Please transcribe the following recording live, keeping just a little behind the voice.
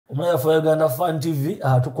Omulaya for Uganda Fan TV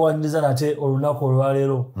tukwaniriza nate olunaku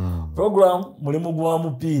olwaleero. Program mulimu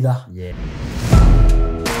Gwomupila. Yeah.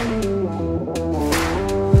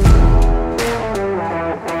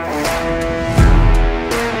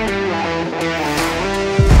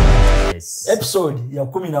 Episode ya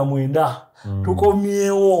 19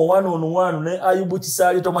 tukomyewo 1-on-1 ne Ayubu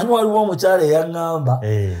Kisali tomanyi waliwo omukyala eyangamba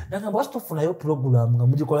nangamba wasitofunayo program nga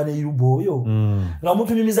mugikola ne Yubo oyo nga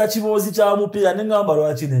mutunyumiza kiboozi kya mupiira ne ngamba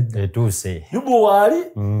lwaki nedda etuse Yubo wali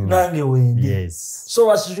nange wenge yes so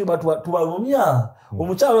wasituba tubalumya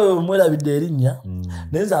omukyala oyo mwerabidde erinnya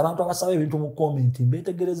nenza abantu abasaba ebintu mu comment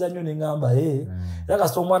mbetegereza nnyo ne ngamba era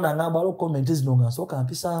kasita omwana ngamba lo comment zino nga nsooka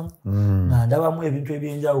mpisaamu nga ndabamu ebintu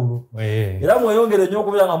ebyenjawulo era mweyongere nnyo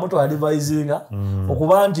okubeera nga muto advisinga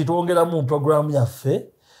okuba nti twongeramu program yaffe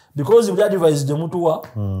because buli advice gye mutuwa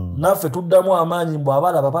naffe tuddamu amaanyi mbw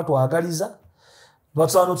abalaba batwagaliza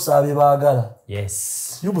batusaana otusaba bye baagala.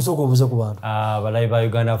 Yes. Yubusoko obuze ku bantu. Balayi ba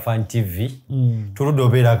Uganda Fan TV. Tuludde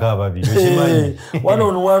obeerako ababiri. Okimanyi?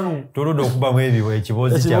 1-on-1. Tuludde okubamu ebiwe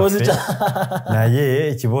ekiboozi kyaffe. Naye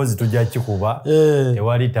ekiboozi tujja kikuba.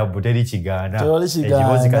 Tewali tabu teri kigaana.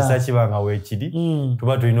 Ekiboozi kasita kiba nga weekiri.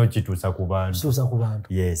 Tuba tulina okituusa ku bantu. Kituusa ku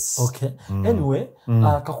bantu. Yes. Okay. Anyway,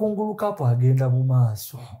 Kakugulu Cup agenda mu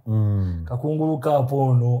maaso. Kakugulu Cup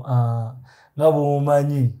ono nga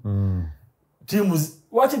bw'omanyi.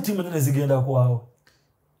 Waki timu nene zigenda kwawo?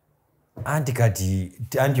 Anti kati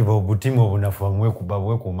butimu obunafu bamwe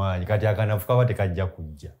kubabwe kumanyi kati akanafu kaba tekajja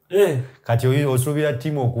kujja. Kati osuubira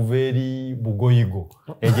timu okuva eri Bugoyigo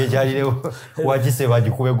eje kyalirewo wakise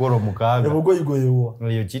bagikube golo mukaaga. Bugoyigo yewa.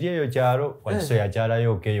 Eyo kiri eyo kyalo wakiso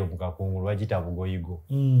yakyalayo okeyo mu Kakungulu bakita Bugoyigo.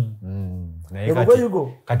 Naye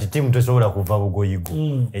kati timu tesobola kuva Bugoyigo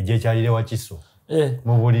eje kyalirewo wakiso.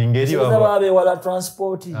 Mu buli ngeri babe wala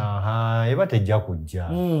transport. Eba tejja kujja.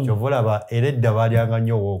 Kyovola ba eredda balyanga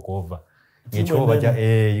nnyo walkover. Ngekyo bacha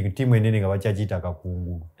timu enene nga bakyakiyita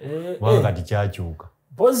Kakungulu. Wanga kati kyakyuka.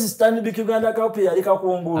 Pozi Stanbic Uganda Cup yali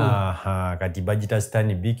Kakungulu. Kati bagita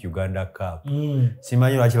Stanbic Uganda Cup.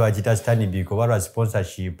 Simanyi lwaki bagita Stanbic oba lwa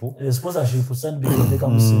sponsorship. Sponsorship Stanbic ndeka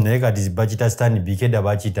musi. Naye kati bagita Stanbic edda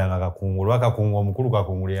bakiyitanga Kakungulu. Kakungulu omukulu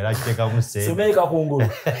Kakungulu yali akiteeka musi. Semei Kakungulu.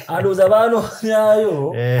 Andoza bano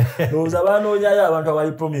nyayo. Ndoza bano nyayo abantu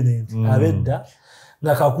abali prominent. Abedda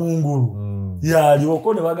na Kakungulu. Yali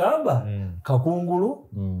okone bagamba Kakugulu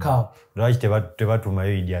Cup. Lwaki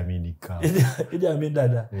tebatumayo Idi Amin Cup. Idi Amin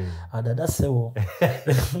dada. Dada sewo.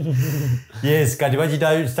 Yes, kati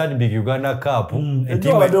bakita Stanbic Uganda Cup.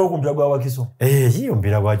 Etimu badeo kumpira gwa Wakiso. Hiyo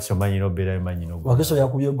mpira gwa Wakiso manyino bera manyino. Wakiso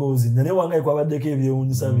yakubye goals. Nene wangaye kwa baddeko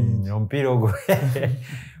ebyewunyisa bingi. Mpira ogwo.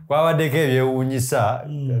 Kwa baddeko ebyewunyisa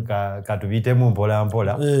katubitemu mpola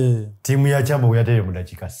mpola. Timu ya Chambo yatere mu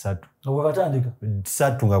dakika 3. Gwakatandika.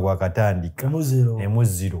 3 nga gwakatandika.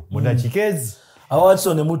 Emuziro. Mu dakika ezi.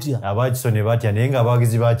 Abakiso ne mutya. Abakiso ne batya naye nga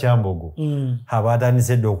abawagizi ba Chambogo.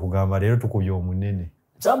 Abatandise okugamba leero tukubye omunene.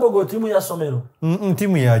 Chambogo timu ya somero.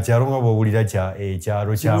 Timu ya kyalo nga bw'owulira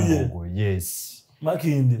kyalo Chambogo. Yes.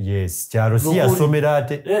 Makinde. Yes, kyalo si ya somero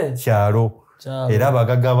ate kyalo. Era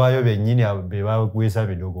abagagga baayo bennyini be bagwesa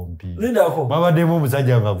bidogo mpira. Lindako. Babaddemu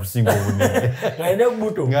omusajja nga kusinga obunene. Ng'alina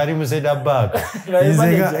buto. Ng'ali mu center back.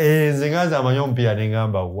 Nze nga amanyi omupiira ne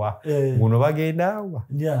ngamba wa. Guno bagenda awa.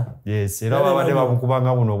 Yes, era babadde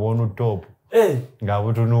bamukubanga buno bwonu top. Nga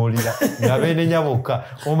butunuulira. Nga beenenya bokka.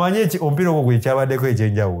 Omanyi omupiira ogwo gwe kyabaddeko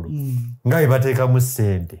ekyenjawulo. Nga bwe bateekamu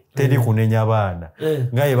ssente. Teri kunenya baana.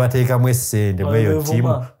 Nga bwe bateekamu essente mu eyo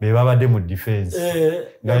ttiimu be babadde mu defense.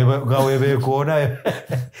 Nga webeekoona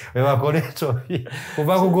we bakola etobi.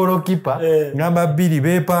 Kuva ku golokipa ngamba bbiri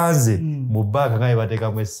beepanze mu bbaaka nga bwe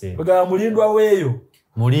bateekamu essente. Bagamba mulindwa weeyo.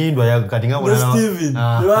 Mulindwa kati nga mulala Steven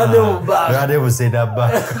lwade busenda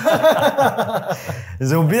back.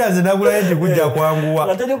 Nze omupiira nze nagulayo nti gujja kwanguwa.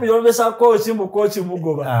 Nateri kuyombesa kochi mu kochi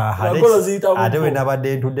mugoba. Ate we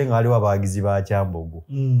nabadde ntudde nga waliwo abawagizi ba Chambogo.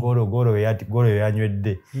 Golo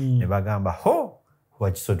yanywedde ne bagamba ho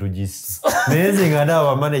Wakiso tugisi. Naye nze nga ndaba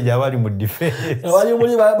bamaneja abali mu defense. Abali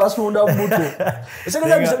muli basunda mbuto.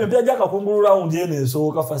 Sekeza mpira gya Kakugulu round eno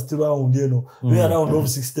esooka first round eno. We round of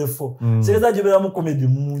 64. Sekeza gibera mu comedy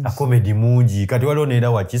mungi. Comedy mungi. Kati waliwo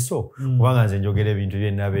neera Wakiso kubanga nze njogera ebintu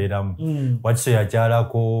bye nabeeramu. Wakiso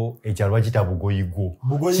yakyalako ekyalo bakita Bugoyigo.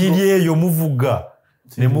 Kiri eyo muvuga.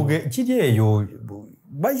 Kiri eyo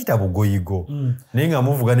bakita Bugoyigo. Naye nga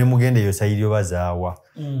muvuga ne mugenda eyo sayiri bazaawa.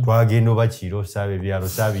 Twagenda bakiro sabe byalo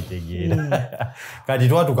sabitegeera. Kati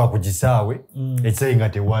twatuka ku kisaawe ekisaawe nga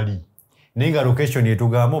tewali. Naye nga location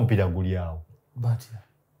yetugamba omupiira guli awo.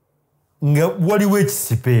 Nga waliwo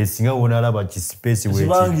ekispace nga wona alaba kispace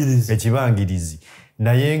ekibangirizi.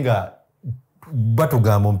 Naye nga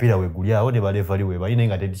batugamba omupiira weguli awo ne balefali we balina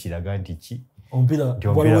nga tekiraga nti ki omupiira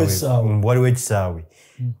waliwo ekisaawe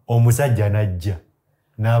omusajja najja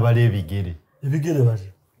n'abala ebigere bati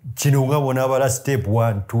kino nga bonaabala step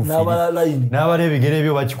 1 2 n'abala ebigere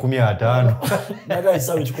ebyo ba 15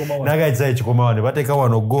 n'agayisaawe ekikoma wano bateeka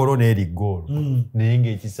wano goolo n'eri goolo naye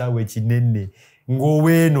ng'ekisaawe kinene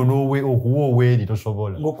ng'oweeno okuwa oweeri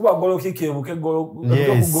tosobola ng'okuba golo kikeebuke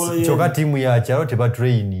kyokka ttiimu yakyalo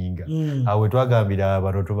tebatraininga awe twagambira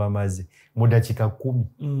bano tubamaze mu dakika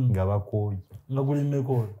 10 nga bakooye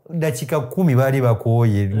dakika 10 baali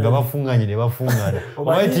bakooye nga bafunganye ne bafungana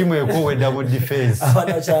omanyi ttiimu ekoowedda mu defense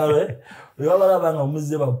abanakyalo babalaba nga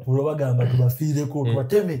muzze bapulo bagamba tubafiireko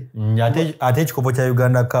tubateme ate ekikopo kya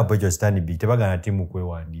Uganda Cup ekyo Stanbic tebagana ttiimu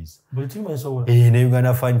kwewandiisa buli ttiimu esobola ne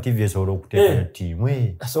Uganda Fan TV esobola okuteekayo ttiimu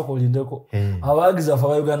asooka olindeko abawagizi afe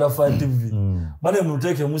aba Uganda Fan TV bane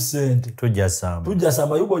muteekemu ssente tujja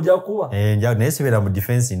samba yugo ojja kuba naye sibeera mu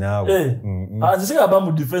defense naawe zisigaba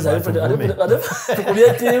mu defense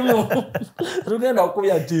tukulye ttiimu tugenda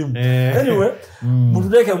okubya ttiimu anyway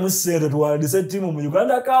mututeekemu ssente tuwandiise ttiimu mu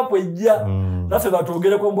Uganda Cup ejja naffe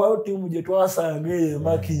batwogereko mbwayo ttiimu gye twasanga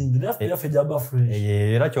makingi naffe gyaba fresh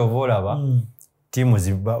era kyova olaba ttiimu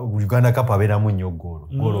Uganda Cup abeeramu nnyo goolo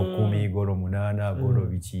 10 goolo 8 goolo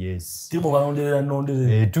biki yes ttiimu balonderera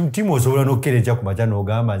nonderera ttiimu osobola n'okkereja ku makya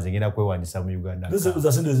n'ogamba nze ngenda kwewandisa mu Uganda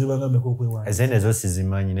esente ezo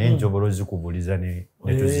sizimanyi naye njobola ozikubuliza ne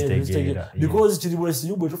tuzitegeera because kiri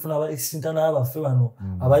bwesi bwe tufuna aba exintana abaffe bano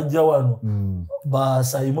abajja wano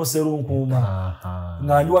basayimo serunkuuma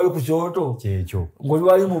nga ndi wali ku kyoto kyekyo ng'oli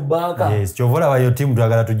wali mu Biika kyova olaba yo ttiimu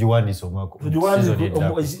twagala tugiwandiisa omwaka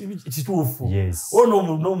kituufu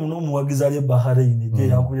ono n'omuwagizi ali e Bahrain gye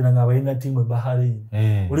yankubira nga balina ttiimu e Bahrain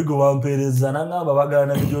oli gwe bampeereza n'angamba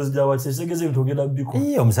bagala emijoozi gya wakisa ekitegeeza ebintu ogenda biko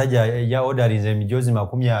omusajja ya odarinze emijoozi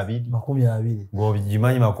 20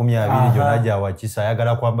 ng'ogimanyi 20 gyonna gya wakisa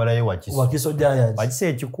ayagala kwambalayo wakiso Giants wakisa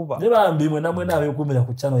ekikuba ne bambi mwena abeekuumira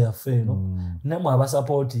ku channel yaffe eno nemwe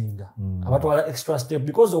abasupportinga abatwala extra step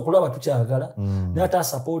because okulaba tukyagala naye ate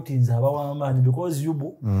asupportinze abawamaanyi because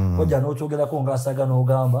yubu ojja n'okyogerako ng'asaga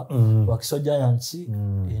n'ogamba wakiso Giants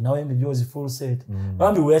nawe emijoozi full set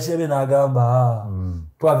bambi weyakirebe n'agamba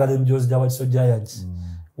twagala emijoozi gya wakiso Giants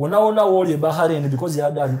wonna wooli e Bahrain because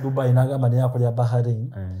yadde ali Dubai n'agamba naye akolera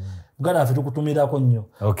Bahrain Uganda afe tukutumirako nnyo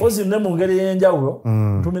kozi ne mu ngeri y'enjawulo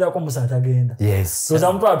tumirako musa atagenda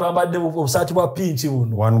toza muntu atwambadde obusaati bwa pinchi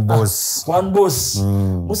buno one boss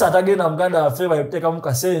musa atagenda muganda afe bayoteekamu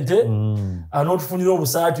kasente anotufunira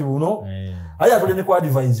obusaati buno aya tulene ku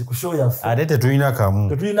advise ku show yaffe ate tetulina kamu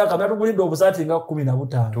natugulidde obusaati nga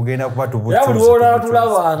 15 tugenda kuba tubutuusa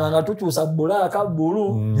tulabanga nga tukyusa bbulaaka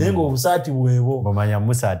bbulu naye ng'obusaati bwebo bomanya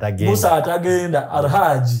musa atagenda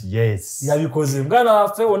alhaji yabikoze muganda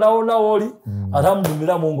waffe wona woli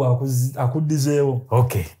atamudumiramu ngo akuddizeewo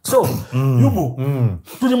so yubu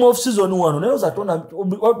tuli mu off-season wano naye oza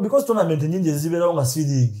because tournament nyingi ezibeerawo nga si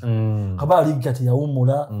league kaba league kati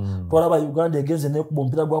yawumula twalaba Uganda egenze nekuba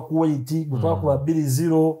omupiira gwa Kuwait gwe twakuba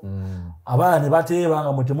 2-0 abaana ne bateeba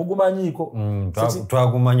nga mwe temugumanyiiko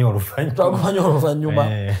twagumanyi oluvannyuma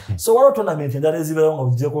so waliwo tournament endala ezibeerawo nga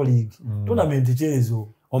oggyeko league tournament kyezo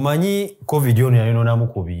omanyi covid ono yayononamu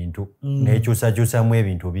ku bintu n'ekyusakyusamu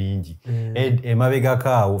ebintu bingi emabegako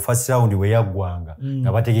awo first round bwe yaggwanga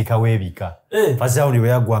nga bategekawo ebika first round bwe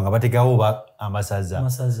yaggwanga bategekawo amasaza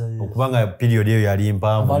okubanga period eyo yali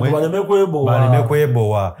mpanvu baleme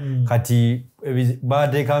kwebowa kati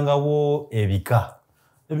bateekangawo ebika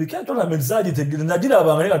tournament zagitegere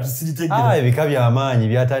nagirabanga naye nga tusigitegere ebika by'amaanyi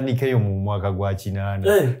byatandikeyo mu mwaka gwa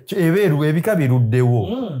 8 ebeeru ebika biruddewo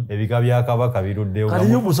ebika bya kabaka biruddewo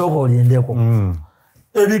kati yubusooka olyendeko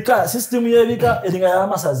ebika system y'ebika eringa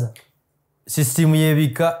y'amasaza system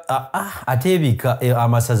y'ebika ate ebika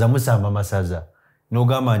amasaza musamba amasaza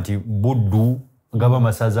n'ogamba nti buddu ngaba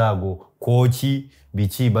masaza ago kochi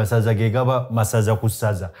biki basaza gegaba masaza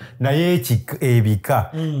kusaza naye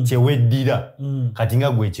ebika kyeweddira kati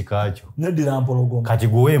nga gwe ekikakyo neddira mpologoma kati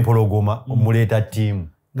gwe empologoma omuleeta ttiimu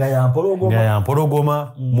nga ya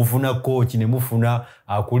mpologoma mufuna kochi ne mufuna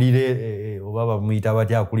akulire oba bamuyita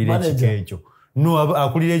batya akulire ekika ekyo no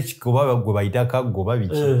akulire ekika oba gwe bayita kaggo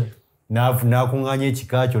babiki n'akuŋŋaanya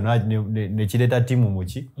ekika kyo ne kireeta ttiimu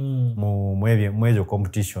muki mu ezo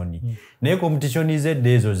competition naye competition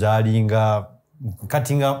zedde ezo zaalinga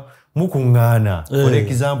kati nga mukuŋŋaana for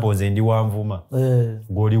example nze ndi wanvuma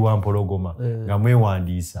ng'oli wampologoma nga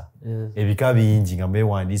mwewandiisa ebika bingi nga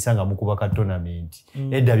mwewandiisa nga mukuba ka tournament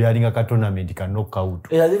edda byalinga ka tournament ka knockout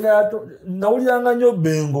nawuliranga nnyo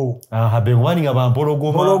bengo bani nga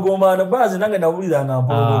bampologoma bazi nange nawuliranga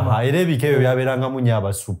mpologoma era ebika ebyo byabeerangamu nnyo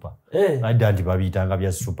abasupa adda nti babiyitanga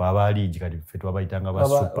bya super abaligi kati ffe twabayitanga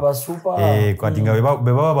ba super kati nga bwe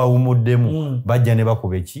baba bawumuddemu bajja ne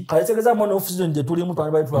bakuba eki kale tegeza mwana oxygen je tulimu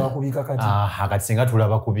twali bayitwala kubika kati kati singa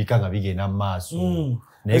tulaba kubika nga bigenda mu maaso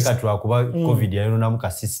naye kati lwakuba covid yayononamu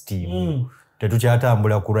ka system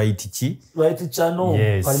tetukyatambula ku right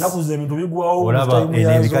channel kalina kuza ebintu bigwawo olaba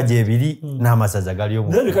ebikaje ebiri n'amasaza galiyo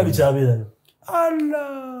n'ebika bikyabeerayo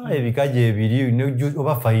ebikaje ebiri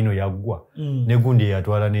oba fayino yaggwa ne gundi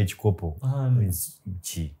yatwala n'ekikopo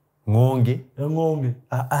ki ngonge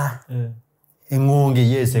engonge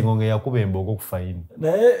yes engonge yakuba embogo ku fayino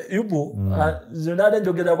naye yubo zonade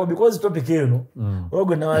njogerako because topic eno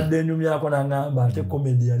ogwe nawadde nyumyako nangamba ate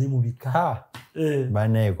comedy yali mu bika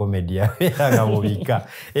banaye comedy yabanga mu bika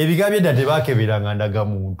ebika byedda tebakeberanga ndaga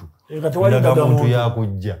muntu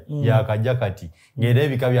yakujja yakajja kati ngera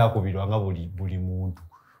ebika byakubirwanga buli muntu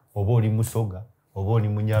oba oli musoga oba oli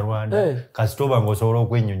munyarwanda kasitoba ng'osobola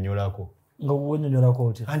okwennyonnyolako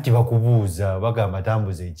anti bakubuuza bagamba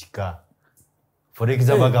tambuza ekika for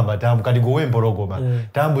example bagamba tambu kati gowe empologoma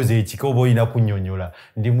tambuza ekika oba olina kunnyonnyola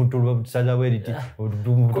ndi mutusaza bweriti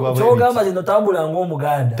kyogamba zino tambula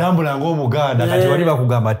ng'omuganda kati wali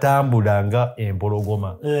bakugamba tambulanga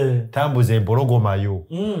empologoma tambuza empologoma yo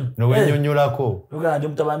nowennyonnyolako ndi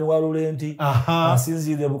mutabani wa lulenti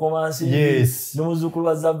asinziire bukomansi n'omuzzukulu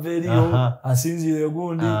wa zaveriyo asinziire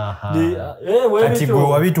gundi kati gwe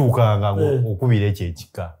wabituukanga okubira ekyo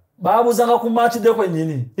ekika baabuzanga ku matchde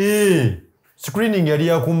kwennyini screening yali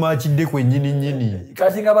yakumakidde kwennyini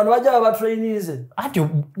kati nga bano bajja baba trainees ati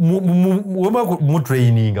mu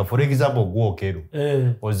training for example gwokero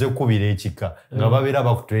oze kubira ekika nga babeera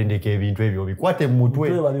bakutendeka ebintu ebyo bikwate mu mutwe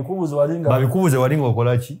babikubuze walinga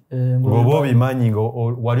okola ki ng'oba obimanyi nga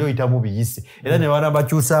wali oyita mu biyise era ne bana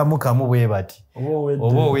bakyusaamu kamu bwe bati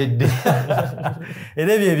oba owedde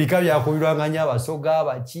era ebyo ebika byakubirwanga nnyo abasoga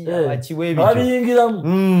abaki w'ebityo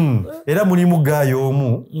era mulimu gaayo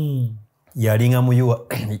omu yalinga mu URA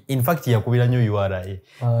in fact yakubira nnyo URA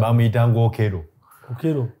bamuyitanga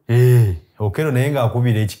okero naye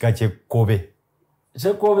ng'akubira ekika ky'ekkobe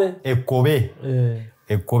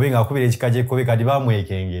ng'akubira ekika ky'ekkobe kati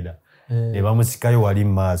bamwekengera ne bamusikayo wali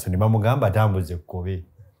mu maaso ne bamugamba atambuza ekkobe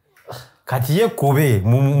kati ye ekkobe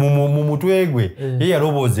mu mutwe gwe ye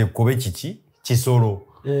yalobooza ekkobe kiki kisolo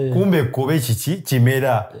kumbe ekkobe kiki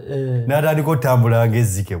kimera n'atandika otambula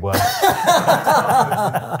ng'ezzike bwati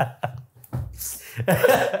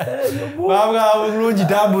babwa bulungi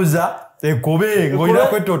tambuza ekkobe ng'olina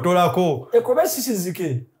kwetotolako ekkobe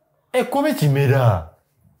sikizike ekkobe kimera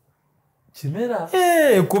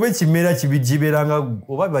ekkobe kimera kiberanga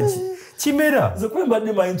oba kimera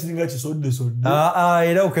zekwembadde mayintiringa kisodde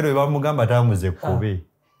era okero we bamugamba tambuza ekkobe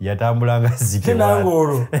yatambulanga zike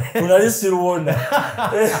nangolo unalisiruona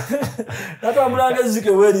natambulanga zike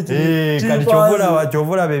weriti kati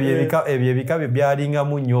chovola ebyo ebika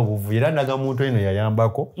byalingamu nnyo obuvuyo era ndaga muntu eno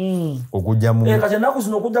yayambako okujja mu kati ennaku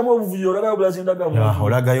zino okujjamu obuvuyo olagayo bulazindaga muntu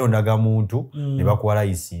olagayo ndaga muntu ne bakuwa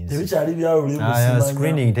license tebikyali byalo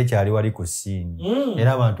screening tekyali wali ku ssiini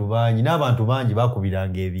era abantu bangi n'abantu bangi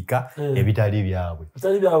bakubiranga ebika ebitali byabwe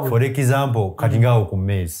for example kati ngaawo ku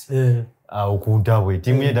Messi okuntabwe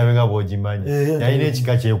timu yetabe nga bw'ogimanyi yalina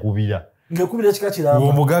ekika kyekubira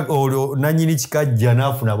olwo nannyini kikajja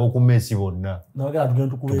n'afuna ab'oku Messi bonna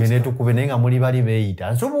tugende tukube naye nga muli bali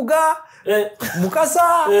beeyita nsubuga mukasa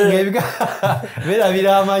ng'ebika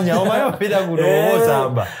beerabira amanya omanyi omupiira guno oba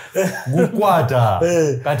osamba gukwata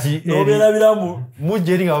kati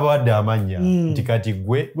mujja eri nga babawadde amanya nti kati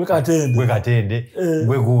gwe katende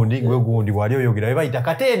gwe gundi wali oyogera we bayita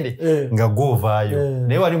katende nga gwovaayo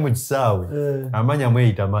naye wali mu kisaawe amanya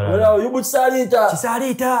mweyita malala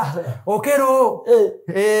kisaliita okero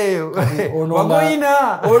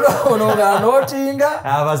wagoyina ononganotinga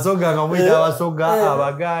abasoga nga muyita abasoga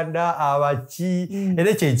abaganda abaki era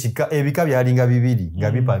ekyo ebika byalinga bibiri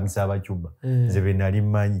nga bipangisa abacuba nze be nali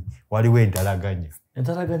mmanyi waliwo entalaganya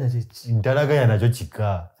nakyo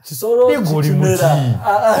kika negoli muki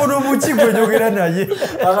ono muki gwenjogera naye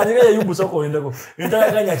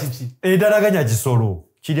entalaganya kisolo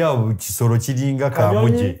kiri awo kisolo kiringa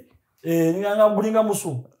kamuje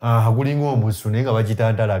gulinga omusu naye nga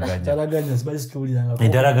bakita ntalaganya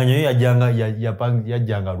yo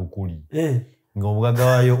yajjanga lukuli ng'omugaga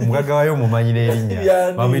waayo mumanyira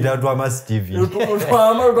erinnya bamuyita Lutwama Steve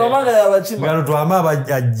nga Lutwama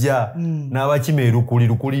ajja n'abakima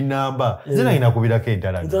lukuli namba ze nalina kubirako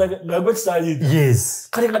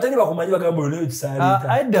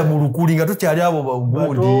entalagayadda mu lukuli nga tukyali abo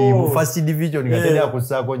gundi mu first division nga teri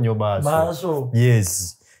akussaako nnyo maaso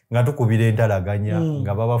yes nga tukubira entalaganya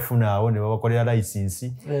nga babafuna awo ne babakolera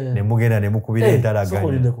license ne mugenda ne mukubira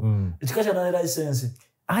entalaganya ekika na license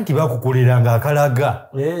anti bakukolera nga akalaga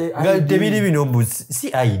nga tebiri bino si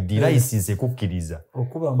ID license ekukkiriza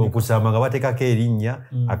okusamba nga batekako erinnya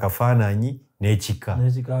akafaananyi n'ekika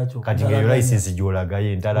kati ng'eyo license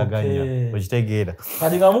gy'olagayo entalaganya okitegeera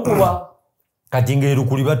kati nga mukuba kati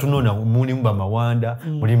ng'erukuli batunona mulimu bamawanda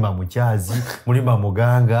mulimu bamukyazi mulimu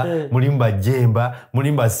bamuganga mulimu bajemba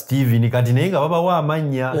mulimu ba Steven kati naye nga babawa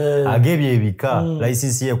amannya ag'ebyo ebika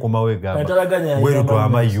license yekomawo egamba gwe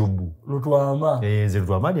Lutwama Yubu nze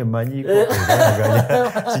Lutwama lyemmanyiiko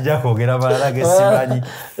kijja kwogera balala gesimanyi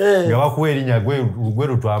nga bakuwa erinnya gwe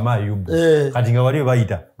Lutwama Yubu kati nga wali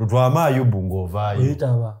bayita Lutwama Yubu ng'ovaayo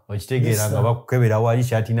okitegeera nga bakukebera wali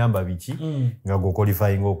shati namba biki nga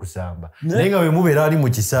gwokolifayinga okusamba naye nga bwe mubeera ali mu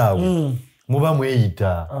kisaawe muba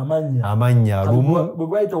mweyita amannya lumu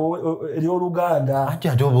eri Oluganda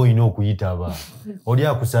ate oba olina okuyitaba oli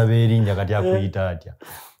akusaba erinnya kati akuyita atya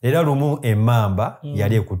era lumu emmamba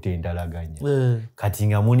yali ekutte entalaganya kati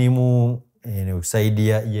nga mulimu saidi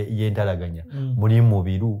y'entalaganya mulimu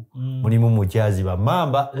mubiru mulimu mukyazi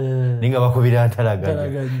bammamba naye nga bakubira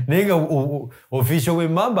ntalaganya naye nga official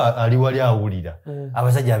w'emmamba ali wali awulira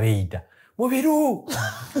abasajja beeyita mubiru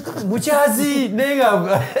mukyazi naye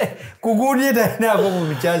nga kugundi talinaako mu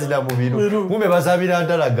mukyazi na mubiru mume basabira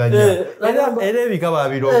ntalaganya era ebika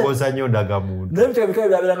babirongoosa nnyo ndagamuntu naye ebika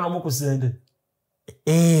byabeerangamu ku ssente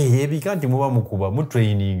ebika nti muba mukuba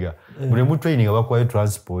mutraininga buli mutraininga bakuwayo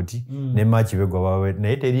transport ne match begwa bawe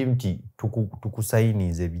naye teri nti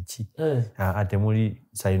tukusayinize biki ate muli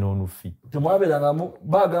sign on fee temwabeerangamu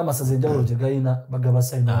baga amasaza enjawulo gye galina bagaba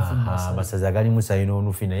sign on fee amasaza gali mu sign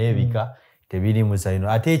on fee naye ebika tebiri mu sign on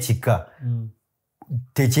ate ekika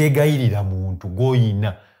tekyegayirira muntu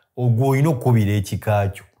gw'olina okukubira ekika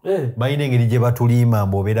kyo balina engeri gye batuliima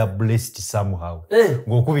mbobeera blessed somehow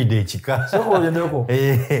ng'okubidde ekika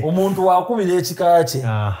omuntu wakubira ekika kye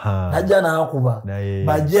najja n'akuba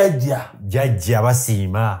bajjajja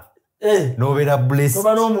basiima n'obeera blessed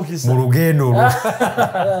mu lugendo lwo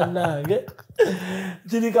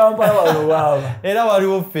kiri Kampala wano baaba era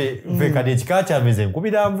waliwo ffe kati ekika kyameze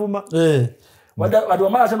nkubira nvuma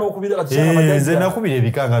nze nakubira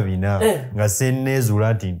ebika nga bina nga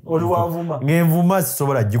senneezuula nti ng'envuma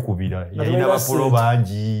sisobola gikubira yalina bapulo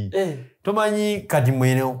bangi tomanyi kati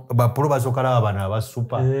mwene bapulo basooka laba bano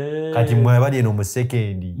abasupa kati mwe bali eno mu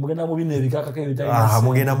sekendi mugenda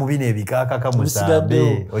mu bino ebikaakaka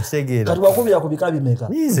musambe okitegeera kati wakubira ku bika bimeka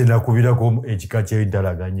nze nakubirako ekika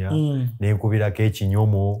ky'entalaganya nenkubirako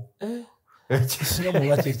ekinyomo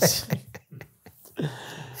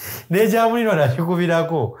n'ekyamulindwa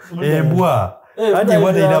nakikubirako embwa anti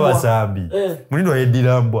embwa terina basambi mulindwa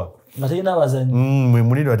yeddira mbwa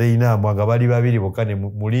mulindwa terina mbwa nga bali babiri bokka ne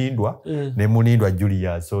mulindwa ne mulindwa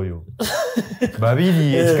Julius oyo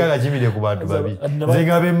babiri ekikala kibire ku bantu babiri nze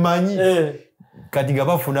nga bemmanyi kati nga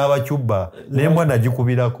bafuna abacuba n'embwa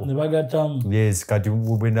nagikubirako yes kati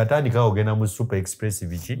bwe natandika ogenda mu Super Express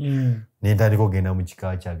biki nentandika ogenda mu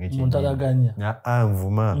kika kyange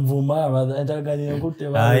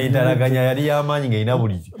entalaganya yali yamaanyi ngaerina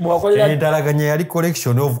buli entalaganya yali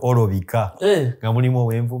collection of all bika nga mulimu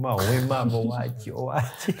ow'envuma ow'emmamba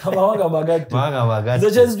amawanga magati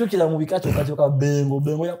kyenzijukira mu bika kyokka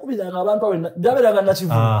bengo yakubiranga abantu byaberanga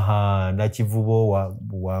nakivubo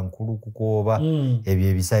wankulu kukooba ebyo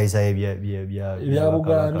ebisayisayi bya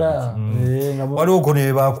Buganda waliwo ko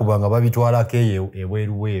ne bakubanga babitwalako eyo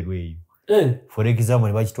ebweruweeru eyo for example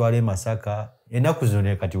ne bakitwala e Masaka ennaku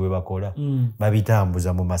zino kati we bakola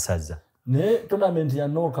babitambuza mu Masaza ne tournament ya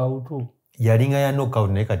knockout yalinga ya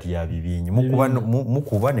knockout naye kati ya bibinyi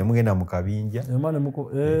mukuba ne mugenda mu kabinja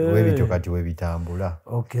webityo kati webitambula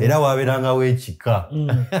era wabeerangawo ekika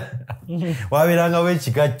wabeerangawo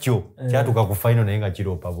ekika kyo kyatuka ku final naye nga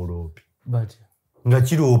kiroopa buloopi nga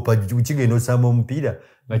kiroopa kigenda osamba omupiira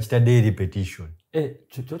nga kitadde repetition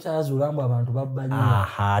kyo kyazuulamu abantu babba nnyo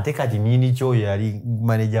ate kati nini kyoyo yali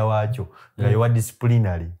maneja waakyo nga yewa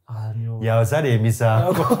disciplinary yawasala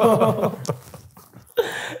emisango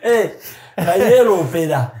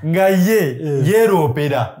nga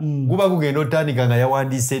yeeroopera guba gugenda otandika nga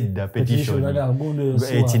yawandiise edda petition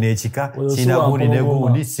kino ekika kirina gundi ne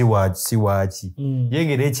gundi si waaki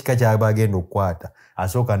yengera ekika kyaba agenda okukwata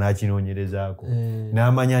asooka n'akinoonyerezaako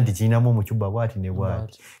n'amanya nti kirinamu omucuba bwati ne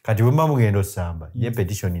bwati kati bwe mba mugenda osamba ye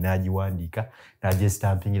petition n'agiwandiika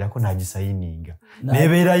n'agyestampingirako n'agisayininga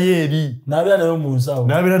n'ebeerayo eri n'abeera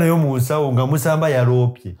nayo mu nsawo nga musamba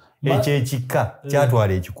yaloopye ekyo ekika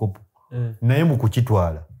kyatwala ekikopo naye mu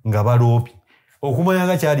kukitwala nga baloopye okumanya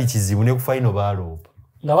nga kyali kizibu ne ku faino baloopa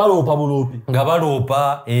nga baloopa bulopi nga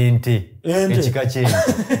baloopa ente ekika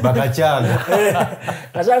ky'ente bakachanga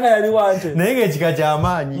kachanga yali wanje naye ng'ekika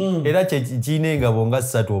ky'amaanyi era kirina engabo nga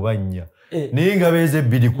 3 oba 4 naye engabo ezo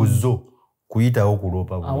 2 ku zo kuyitawo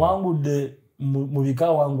kuloopa bulopi awangudde mu bika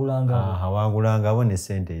awangulangabo ne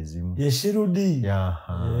sente ezimu yeshirudi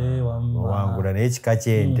wangula naye ekika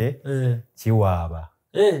ky'ente kiwaaba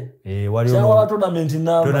waliwo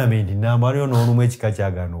tournament namba waliwo n'olumu ekika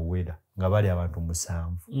kyagaana owera nga bali abantu 7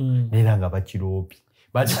 neera nga bakiroopi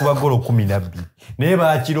bakikuba golo 12 naye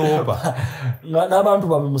bakiroopa n'abantu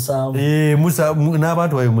babe 7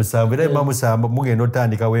 n'abantu babe 7 era eba 7 mugenda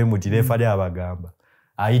otandika weemuti leefa ly abagamba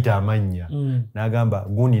ayita amannya n'agamba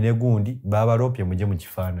gundi ne gundi babaloopye mujje mu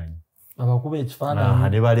kifaananyi abakuba ekifaananyi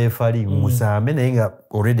ne baleefali musambe naye nga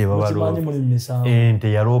already babaloopa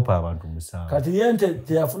ente yaloopa abantu 7 kati ente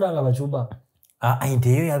teyafunanga bacuba ente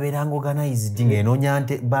eyo yabeeranga organized ng'enoonya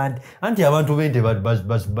anti abantu b'ente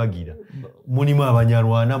bagira mulimu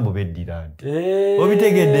abanyarwanda mubeddira nti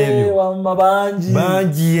obitegedde ebyo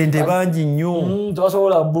bangi ente bangi nnyo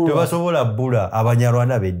tebasobola bbula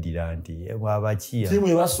abanyarwanda beddira nti abakiya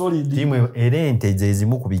era ente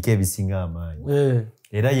zezimu ku bika ebisinga amaanyi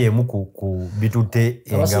era yemu ku bitutte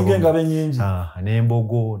engabo nyingi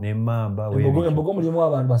n'embogo n'emmamba embogo mulimu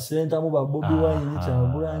abantu basentamu ba Bobi Wine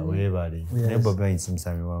Kyagulanyi weebale ne Bobi Wine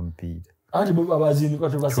simusami wa mupiira anti abazini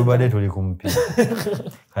tubadde tuli ku mupiira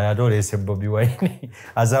kale ate oleese Bobi Wine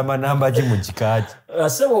azamba namba ki mu kikaaki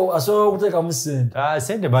asebo asobola okuteekamu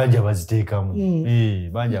sente bangi abaziteekamu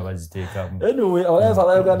bangi abaziteekamu anyway abalayifu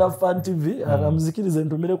aba Uganda Fan TV akamuzikirize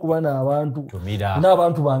ntumire kubana abantu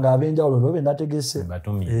n'abantu bange ab'enjawulo lwe bennategese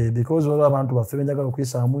because waliwo abantu baffe benjagala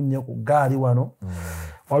okuyisaamu nnyo ku gaali wano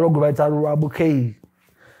waliwo gwe bayita Lwabukei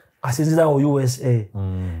asinzira mu USA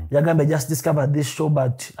yagambe just discovered this show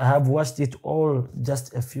but I have watched it all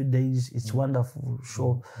just a few days. It's wonderful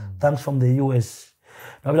show. Thanks from the US.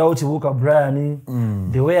 Nabira uchibuka Brian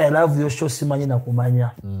the way I love your show simanyi na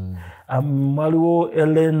kumanya. Waliwo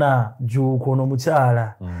Elena Jukono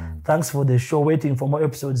Muchala. Thanks for the show, waiting for more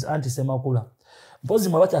episodes. Anti Semakula mpozi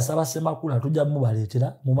mwabacha saba Semakula tujja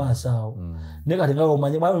mubaleetera mu maaso awo ne kati nga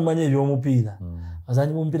omanye eby'omupiira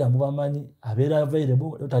azanyi mumpira mubamanyi abeera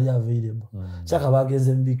available otali available chaka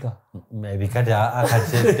bagenze mbika ebikati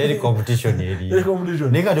akateri competition eri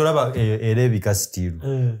nika dolaba era ebika still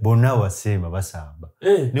bonna wasemba basamba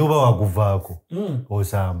ne oba waguvaako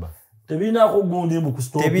osamba tebinaako gundi mu ku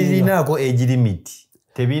stop tebinaako age limit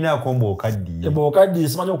tebinaako mbokaddi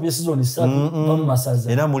simanyi okuya season 3 mu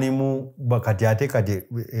Masaza era mulimu bakati ate kati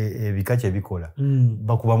ebika kye bikola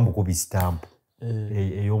bakubamu bukubi stamp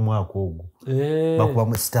ey'omwaka ogwo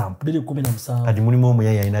bakubamu stamp 2017 kati mulimu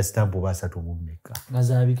omuyaya alina stamp oba 3 mu mmeka nga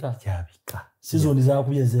zabika kyabika season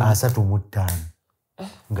zakubye 35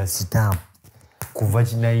 nga stamp kuva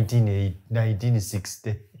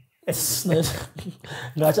 1960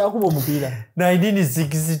 nga kyakuba omupiira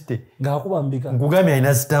 1960 ng'akuba mbika nkugambye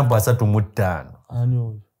alina stamp 35 ani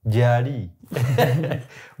oyo gyali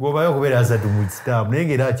gwobayo okubeera 3 mu stamp naye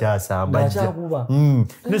ng'era akyasamba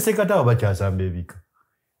ne sekatawo bakyasamba ebika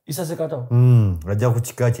isa sekatawo ajja ku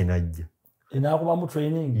kika kye najja enaakubamu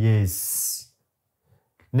training yes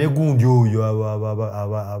ne gundi oyo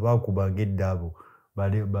abakubanga edda abo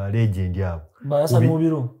balegendi abo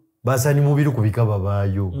basani mubiru ku bika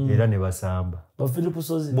babaayo era ne basamba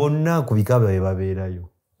bonna ku bika babe babeerayo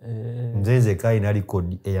nzenze kayina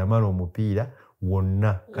alikodi eyamala omupiira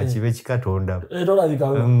wonna kakibe kikatonda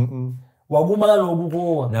wagumala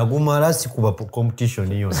n'ogukoowa nagumala sikuba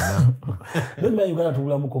competition yonna nemba Uganda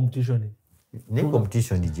tubulamu competition ne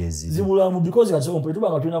competition jezi zibulamu because kati ompe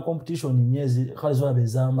tubanga tulina competition nyezi kale zona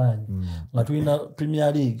bezamaanyi nga tulina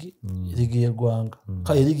Premier League ligi y'eggwanga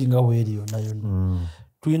kale ligi nga bweri yonna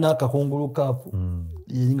tulina Kakugulu Cup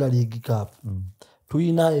yinga League Cup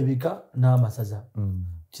tulina ebika n'amasaza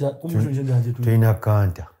tulina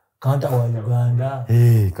kanta wa Uganda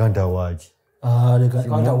kanta waaki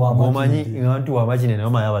kanta wa omanyi nti wamakine naye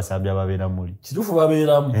omanyi abasabya babeera muli kituufu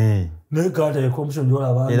babeeramu naye kanta ekommission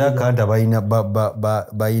gyolaba era kanta balina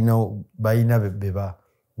beba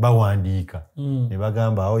bawandiika ne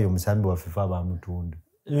bagamba oyo omusambi waffe fe abamutunda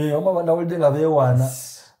nawulidde nga beewaana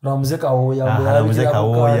namuze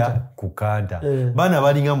kawooya ku kanta baana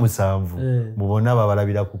balinga 7 mubona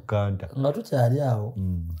babalabira ku kanta nga tukyali awo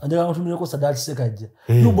andeka ngutumireko Sadat Sekajja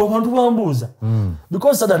yubo abantu bambuuza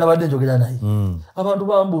because Sada nabadde njogera naye abantu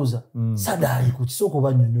bambuuza Sada ali ku kisoko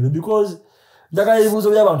banyonyole because njagala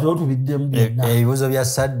ebibuuzo by'abantu ebyatubiddemu byonna ebibuuzo bya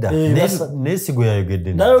Sada n'esigo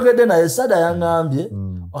nayogedde naye Sada yaŋŋambye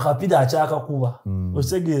akapiira akyakakuba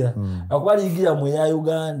osegeera akuba liigira mu eya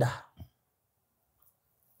Uganda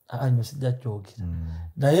anyo sijja kyogera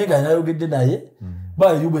naye nga nayogedde naye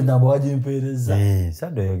ba yubwe namba wajimpereza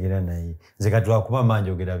sado yogera naye zekatwa kuba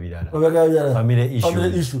manje ogera birala family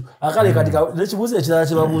issue akale katika nekibuze ekirala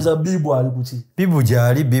kibabuuza bibu ali kuti bibu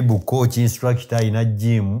jali bibu coach instructor ina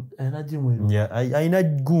gym aina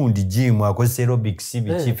gundi gym akozesa aerobics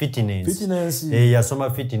bichi fitness yasoma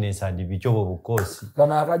fitness and bichobo bukosi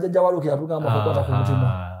kana akajja waluke yatugamba kukwata ku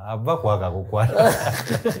mutima ava kwaka kukwata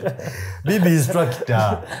bibi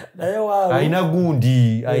instructor naye wao aina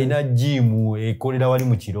gundi aina gym ekolera wali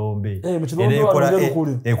mu Kirombe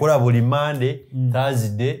ekola buli Monday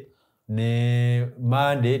Thursday ne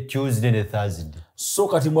Monday Tuesday ne Thursday so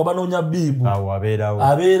kati mwabanonya bibu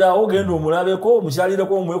abeera ogenda omulabeko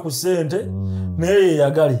mukyalireko omwe ku sente naye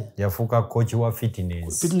yagale yafuka coach wa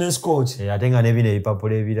fitness coach atenga ne bino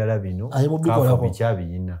ebipapula ebirala bino kafa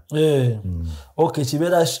bikyabiyina okay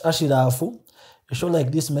kibera ashirafu. A show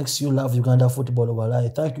like this makes you love Uganda football overall.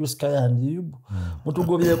 Thank you Sky and you.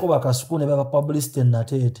 Mutugobyeko bakasukune baba publicity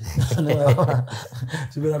natete.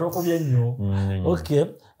 Kibera rokobye nnyo. Okay.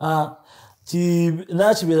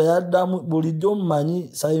 Kibera yaddamu bulijjo mmanyi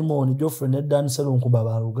Simon Geoffrey ne Dan Serunkuba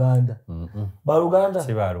ba Uganda. Ba Uganda?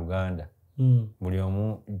 Si ba Uganda. Buli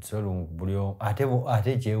omu Serunkuba buli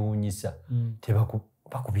ate kyewuunyisa.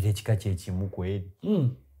 Bakubira ekika kyekimu kweri.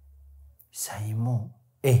 Simon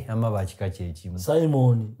ama chika chechimu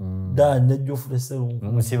Simon Dan ne Geoffrey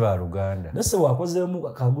Serunkuba musiba Uganda nese wakozemu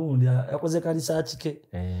kagundi yakoze kalisa chike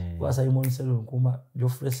wa Simon Serunkuba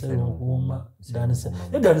Geoffrey Serunkuba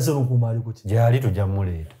Dan Serunkuba ali kuti jali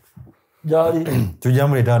tujamuleta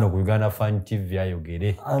tujamuleta no ku Uganda Fan TV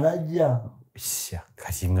ayogere anajja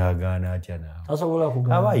kachingagana atyana asobola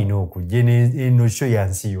kugana aba ino kujene eno show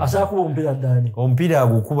yansi yo asakuba ompira Dani ompira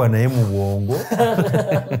agukuba naye mu bwongo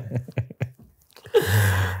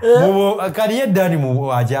mubo kaliye Dani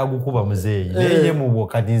mu ajagukuba muzeyi neye mu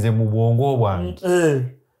katinze mu bwongo bwange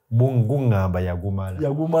bungu ngamba yagumala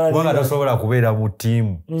wanga tosobola kubeera mu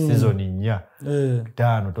team season 4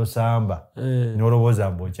 5 tosamba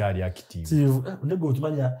noloboza mbo kyali active ndego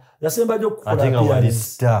otumanya yasemba jo kukola atinga wali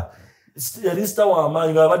star yarista wa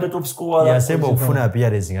amanyi nga abadde top scorer yasemba okufuna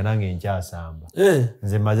appearance nga nange nkyasamba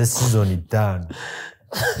nze maze season 5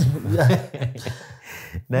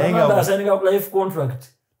 naye nga signing up life contract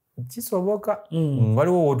kisoboka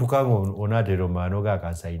waliwo wotukanga onatero mano ga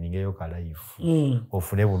kasigning eyo ka life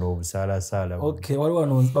ofune buno obusala sala okay waliwo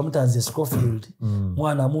no bamutanze Scofield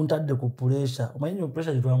mwana muntadde ku pressure omanyi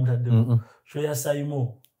pressure jitwa mutadde show ya Simon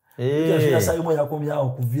ya Simon yakomyawo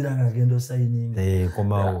kuvira nga gendo signing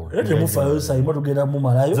komawo ete mufayo Simon tugenda mu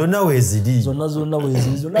malayo zonna wezidi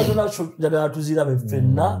zonna jaga tuzira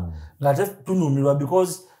befenna ngate tunumirwa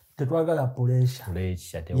because tetwagala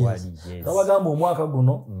pressure tewali tabagamba omwaka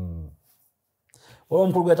guno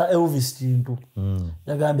omukulu gweta Elvis Tintu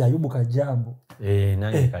yagambye Ayubu Kajambo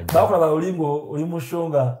nange Kajambo bakola balingo oli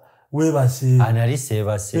mushonga webase analise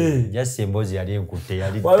base jasembozi yali enkute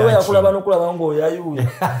yali waliwo yakulaba nokulaba ngo yayuya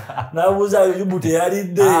nabuuza Ayubu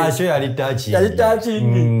teyalidde sho yali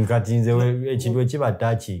touching kati nze ekintu ekiba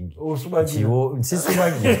touching kiwo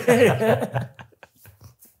nsisubagi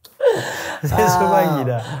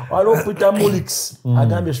waliwo Peter Mulix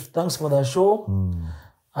agambye thanks for the show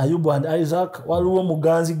Ayubu and Isaac waliwo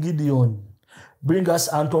Muganzi Gideon bring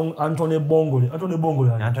us Anthony Bongole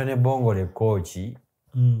coach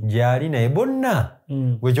jali naye bonna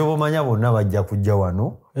wekyo bonna bajja kujja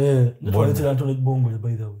wano Anthony Bongole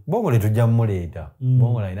by the way Bongole tujja muleeta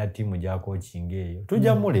Bongole alina timu ja coaching eyo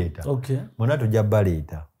tujja muleeta okay mona tujja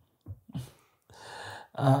baleeta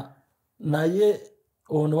naye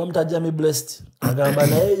ono bamutajjami blessed agamba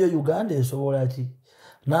naye yo Uganda esobola ki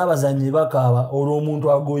n'abazanyi bakaaba olwo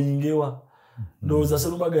omuntu agoyingewa ndowooza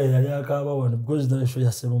Serumaga yali akaaba wano because no show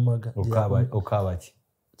ya Serumaga okaaba ki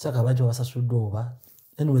saka bajo wasasudde oba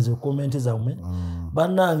anyways the comment zammwe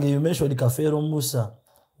bannange you mentioned Kafero Musa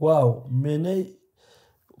wow many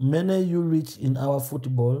you reach in our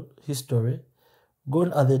football history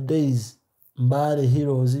gone are the days Mbale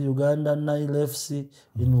Heroes Uganda Nile FC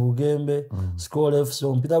in Bugembe Skol FC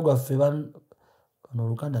ompita gwaffe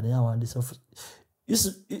no Uganda naye awandise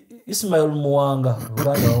Ismail Muwanga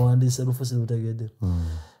Uganda awandise lufusi lutegedde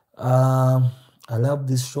I love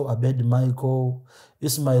this show Abed Michael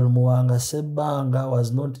Ismail Muwanga Sebanga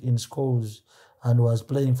was not in schools and was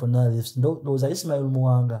playing for Nile FC those are Ismail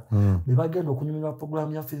Muwanga bebagenda okunyumirwa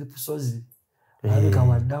program ya Philip Sozi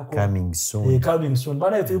coming soon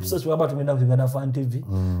bana Philip Sozi waba tumenda ku Uganda Fan TV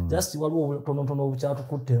just waliwo tono obukyatu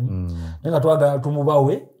kuttemu nenga twagala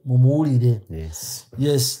tumubawe mumuwulire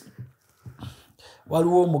yes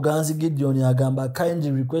waliwo Muganzi Gideon agamba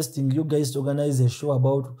kindly requesting you guys to organize a show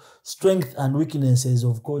about strength and weaknesses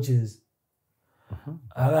of coaches.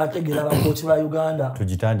 Abategera abakochi ba Uganda.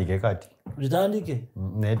 Tujitandike kati. Tujitandike.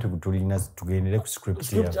 Naye tulina tugendere ku script.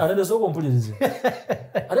 Script alende soko mpulirize.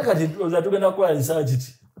 Ate kati tugenda kwa research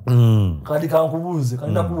iti. Kadi kankubuze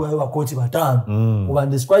kanda kuwa abakochi batano. Uba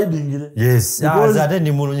describing ile. Yes. Ate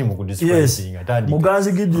ndi mulunyi mu describing atandike.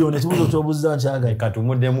 Muganzi Gideon ekibuzo kyobuziza nchaga.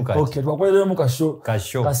 Katumuddemu kati. Okay, twakwelemu ka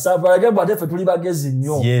show. Kasaba yage bade fe tuli bagezi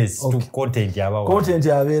nnyo. Yes, okay. Content yabawo. Content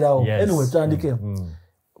yabeerawo. Anyway, tandike.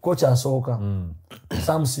 Kocha asooka.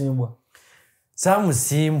 Sam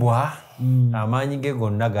Simbwa amanyi ge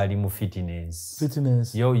gonna gali mu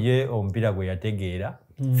fitness. Yo ye omupiira gwe yategeera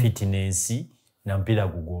fitness na mpira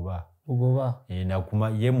gugoba. Na kuma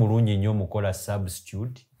ye mulungi nnyo mukola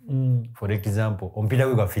substitute. For example, omupiira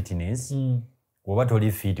gwe gwa fitness oba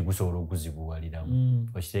toli fit gusobola okuzibuwaliramu.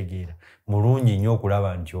 Okitegeera. Mulungi nnyo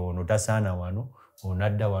okulaba nti ono tasaana wano.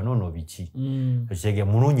 Onadda wano no biki. Okitegeera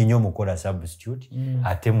mulungi nnyo mukola substitute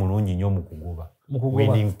ate mulungi nnyo mukugoba.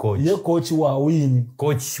 Winning coach. Ye coach wa win.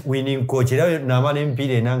 Coach winning coach. Era namala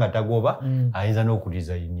empira enanga tagoba ayinza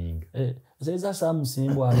n'okudesigning. Zeza Sam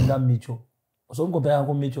Simbwa alinga Micho. Osomukompera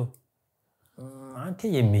ko Micho.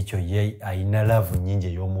 Ante ye Micho ye ayina love nyingi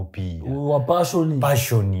ey'omupiira. Wa passion.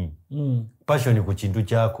 Passion ku kintu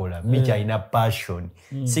kyakola. Micho ayina passion.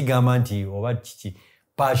 Sigamba nti oba kiki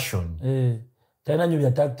passion. Taina nyo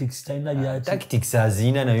ya tactics, taina ya tactics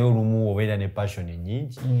azina na yo lumu obera ne passion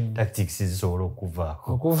nyingi. Tactics zisobola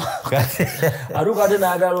okuvaako. Aruka ate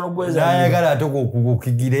n'ayagala onogweza. N'ayagala ate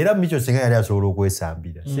okukigira era Micho singa yali asobola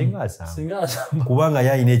okwesambira. Singa asamba. Kubanga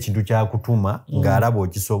yalina ekintu kyakutuma ng'alaba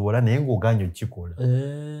okisobola naye ng'oganya okikola.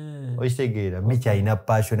 Okitegeera Micho alina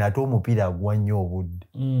passion ate omupiira agwa nnyo obudde.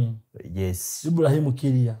 Yes.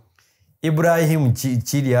 Ibrahim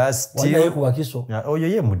Chiria still oyo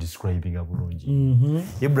ye mu describing abulungi.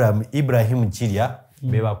 Ibrahim Chiria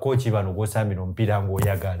beba coach bano gosambira omupiira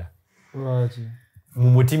ng'oyagala.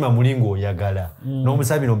 Mu mutima mulingo oyagala.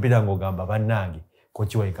 N'omusambira omupiira ng'ogamba bannange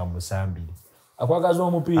coach wayika musambire. Akwagaza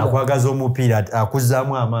omupiira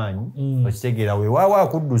akuzzaamu amaanyi. Okitegeera weewaawo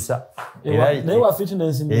akuddusa. Naye wa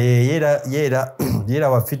fitness yeera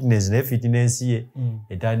wa fitness naye fitness ye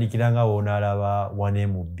etandikira woonaalaba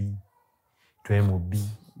 1MB 2MB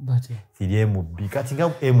 3MB kati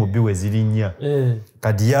nga MB we ziri nnya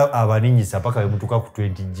kati ya abaninyisa paka wemutuka ku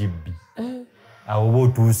 20GB awo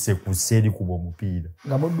botuuse ku seri kuba omupiira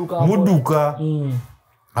mudduka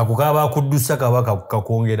akukaba akuddusa kabaka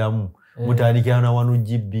kakongeramu mutandikira na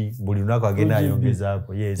 1GB buli lunaku agenda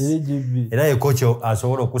ayongezaako. Yes. Era ye coach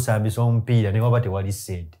asobola okusambisa omupiira ne waba tewali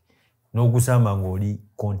sente n'ogusamba ng'oli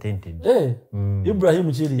contented.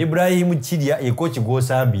 Ibrahim Chiria ye coach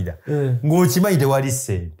gw'osambira ng'okimanyi tewali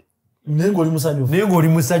sente naye ng'oli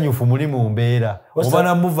musanyufu muli mu mbeera oba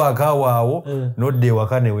namuvaako awaawo n'odda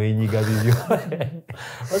ewaka ne weenyiga bibyo.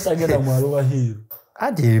 Osagenda mu Alwahiru.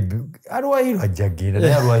 Ate Alwahiru ajja genda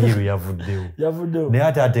naye Alwahiru yavuddewo. Naye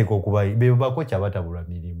ate ateeka okuba be bakocha batabula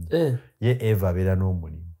mirimu. Ye Eva abeera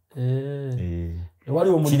n'omulimu.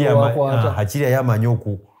 Chiria yamanyi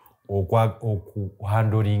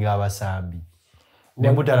okuhandolinga abasambi.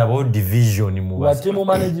 Ne mutalaba division mu team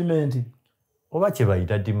management. Oba kye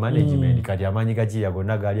bayita team management kati amanyi Chiria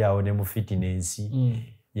gonna gali awo ne mu fitness.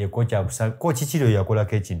 Ye coach Chiria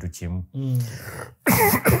yakolako ekintu kimu.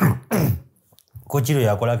 Kochiro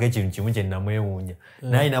yakolako ekintu kimu kye namwewuunya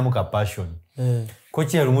naye namu ka passion.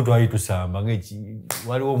 Kochiro lumu twali tusamba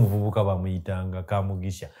waliwo omuvubuka bamuyitanga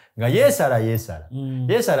Kamugisha nga yeesala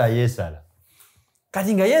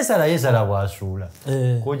kati nga yeesala bw'asuula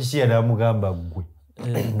Kochiro n'amugamba ggwe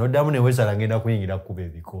n'oddamu ne weesala ngenda kuyingira kuba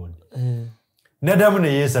ebikonde n'addamu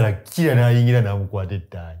ne yeesala Chiria n'ayingira n'amukwata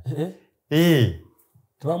ettaali.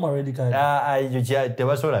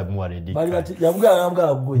 Tebasobola muwa red card.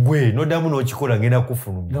 Gwe n'oddamu n'okikola ngenda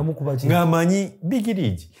kufulumya ng'amanyi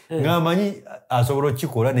bigirigi ng'amanyi asobola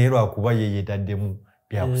okikola naye lwakuba ye yeetaddemu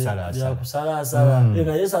byakusalaasala.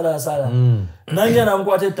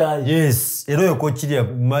 Yes, era oyo Kochiro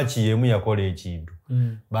machi yemu yakola ekintu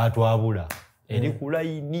baatwabula eri ku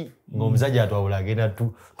layini ng'omusajja atwabula agenda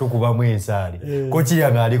tukubamu ensaali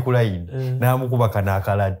Kochiro ng'ali ku layini n'amukuba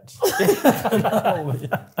kanaakalatti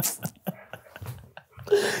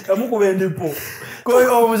kamukuba endipo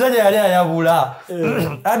omusajja yali ayabula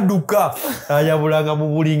adduka ayabulanga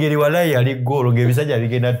mu buli ngeri walayi yali ggoolo ng'ebisajja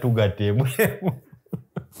bigenda tugattemu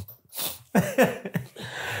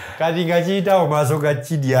kati nga kiyitawo maaso ga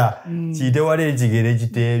Chiria kiyite wala ekigere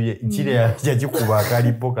ekiteebye Chiria yakikuba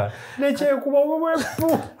akalipoka nekyekuba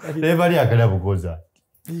bwepu nebali agala bugoza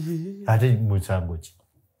ate musango ki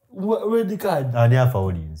red card ani afa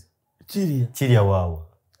olinze Chiria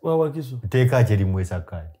wawa kiso teka cheri mwesa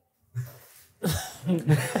kadi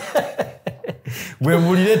bwe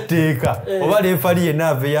mulire teka oba lefali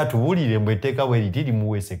yenave yatubulire mbwe teka bwe litiri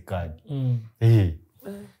muwese kadi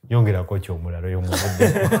yongera ko kyomulalo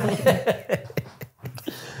yomubudde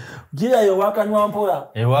Gira yo wakanywa mpola.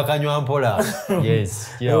 Wakanywa mpola.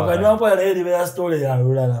 Yes. Wakanywa mpola na eri bya story ya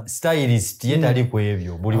lulala. Stylist yetali ku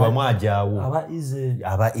ebyo. Buli wamu ajaawo. Aba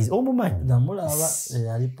ize. Omumanyi. Namula aba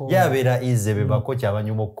alipo. Yabera ize be bakocha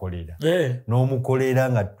abanyuma okukolera. N'omukolera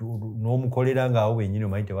nga awo benyine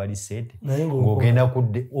omayite bali set. Ng'ogenda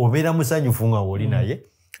kudde obeera musanyufu nga woli naye.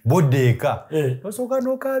 Bodeka osoka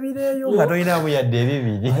nokabireyo nga toyinamu yadde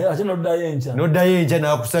ebibiri ate noddayo enkya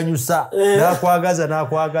n'akusanyusa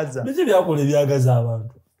n'akwagaza biki byakola ebyagaza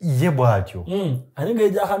abantu ye bw'atyo ate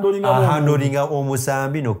ng'ejja ahandolinga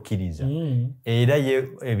omusambi n'okkiriza era ye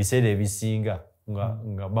ebiseera ebisinga nga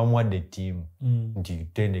bamuwadde ettiimu nti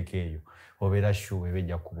tendeka eyo obeera shuwa eba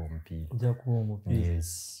ejja kuba omupiira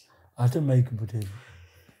ate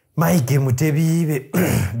Mike Mutebi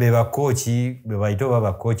be bakochi be baito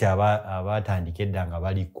baba kochi abatandika eddanga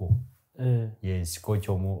baliko yes coach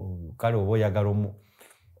kale oboyagala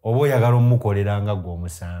omukoleranga gwo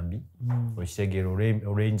omusambi okitegero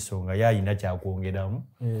olw'ensonga yayina kyakwongeramu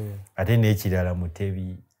ate n'ekirala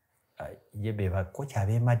Mutebi ye be bakochi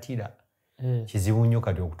abeematira kizibu nnyo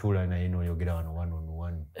kati okutuula naye n'oyogera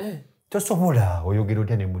wano tosobola oyogera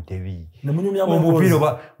otya ne Mutebi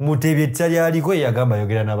omupiira Mutebi ettali aliko yagamba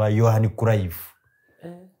yogera n'aba Yohani Cruyff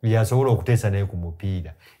yasobola okuteesa naye ku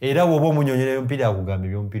mupiira era woba omunyonyera omupiira akugamba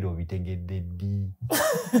ebyomupiira obitegedde ddi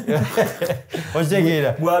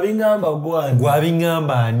okitegeera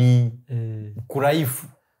gwabingamba ani Cruyff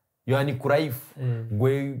Yohani Cruyff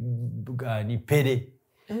gwe ani Pere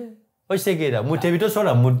okitegeera Mutebi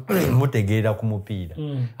tosobola mutegeera ku mupiira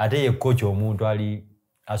ate ye kochi omuntu ali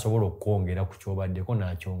asobola okwongera ku kyobaddeko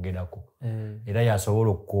n'akyongerako era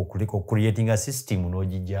yasobola creating a system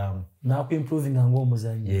n'ogijjamu n'akuimprovinga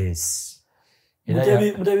ng'omuzannyi yes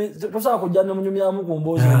Mutebi tosobola kujja ne munyumyamu ku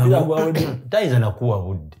mboozi omupiira gwawedde tayinza nakuwa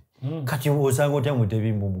budde kati osanga otya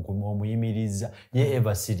Mutebi omuyimiriza ye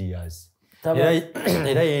ever serious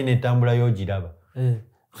era ye n'entambula y'ogiraba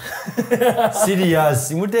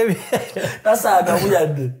serious Mutebi tasaaga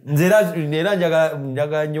muyadde nzera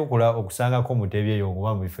njagala nnyo okusangako Mutebi eyo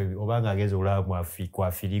obanga ageze olaba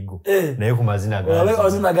kwa firigo naye ku mazina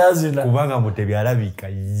gazina kubanga Mutebi alabika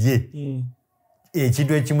ye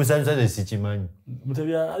ekintu ekimusanyusa sikimanyi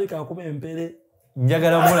Mutebi alabika akuba empere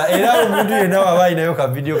njagala mula era omuntu yenna waba alinayo ka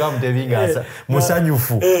video ka Mutebi ngasa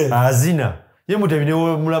musanyufu azina ye Mutebi ne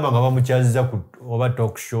mulaba nga bamukyaziza oba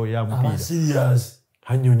talk show ya mupiira serious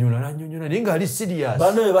anyonyola ninga ali serious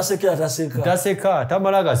bano be basekera taseka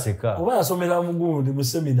tamala gaseka oba yasomera mu gundi mu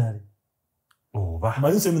seminary oba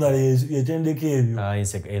mali seminary yetendeka ebyo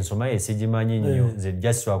ensoma esigimanyi nnyo nze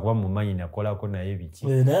jaswa kuba mumanyi nakolako naye biki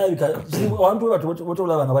naye abantu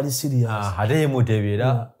botolaba nga bali serious ate ye Mutebi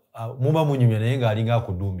era muba munyumya naye ng'alinga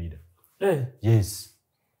akudumira yes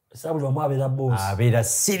sabuli wamu abeera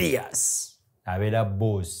serious abeera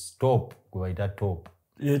boss top gwe bayita top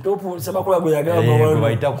topu semakula gwe yagamba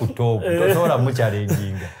bayita ku top tosobola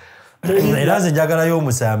mukyalenginga era nze njagalayo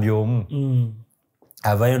omusambi omu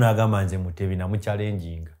avayo n'agamba nze Mutebi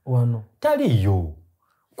namukyalenginga taliyo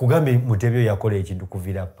kugambe Mutebi oyo yakola ekintu ku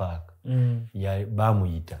Villa Park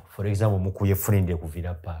bamuyita for example mukuye friend ku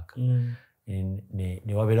Villa Park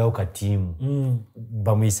ne wabeerawo ka tiimu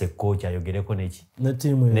bamuyise coach ayogereko ne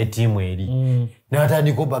tiimu eri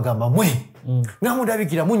n'atandika obagamba nga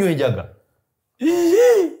mundabikira munywa enjaga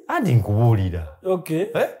andi nkubuulira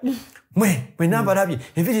mwena mbalabye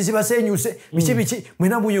enviiri zibasenyuse biki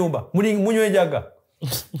mwena muyomba munywa enjaga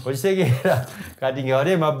okitegeera kati nga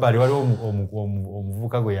wali emabbali waliwo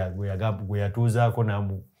omuvubuka gwe yatuuzaako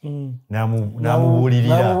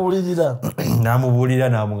n'amubuulira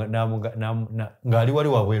ng'ali wali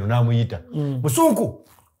wabweru n'amuyita musunku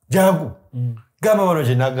jangu gamba wano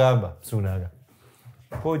kye nagamba sunaga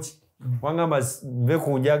kochi wangamba nve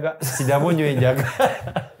ku njaga sidamu nnyo enjaga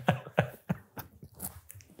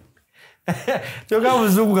kyokka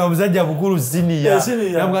muzungu nga musajja mukulu siniya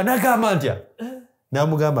nagamba ntya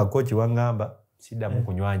namugamba kochi wangamba sidamu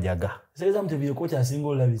kunywa njaga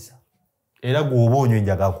era gwoba onywa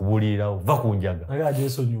enjaga akubuulirirawo va ku njaga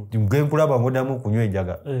genkulaba ngodamu kunywa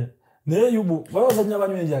enjaga naye yubu balozanya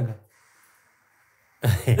banywa enjaga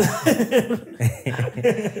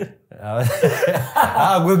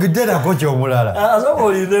gwe gitera kochi omulala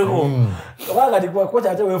asobolireko kabanga tikwa kochi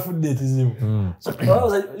ate wefudde ekizibu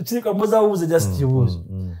kirika muzawuze just kibuuzo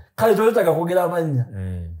kale toletaka kwogera amannya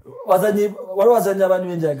wazanya abantu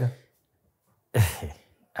benjaga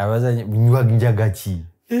abazanya nywa njaga ki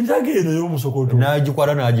enjaga eno y'omusokoto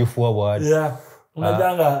nagikwala nagifuwa bwati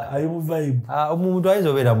unajanga ayi mu vibe omuntu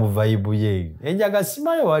ayizobera mu vibe ye enjaga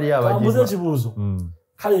simayo wali abajibu kibuzo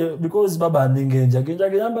kale because baba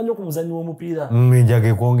enjaga yamba nnyo ku muzanyi w'omupiira enjaga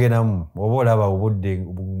ekongeramu oba olaba obudde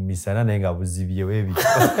misana naye nga buzibye webito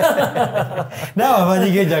nawe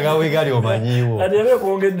amanyi g'enjaga wegali omanyiwo kati ebe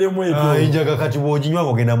ekongeddemu ebyo enjaga kati bw'oginywa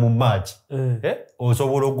ng'ogenda mu match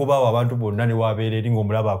osobola okubawo abantu bonna ne wabeera eri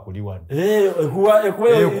ng'omulaba akuli wano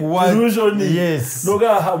ekuwa illusion noga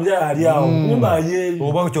habya ali awo kumba yeri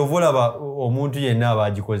oba kyova olaba omuntu yenna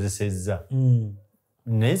abagikozesezza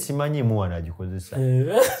naye simanyimu wana agikozesa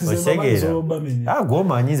osegeera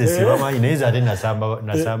gwomanyize sibamanyi naye ze ate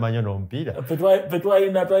nasamba nnyo n'omupiira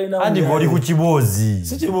andi ng'oli ku kiboozi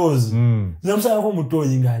si kiboozi namusangako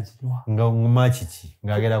omutoyi ng'aginywa ng'omaki ki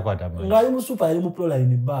ng'agera kwata maji ng'ali mu super ali mu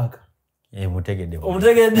proline back mutegedde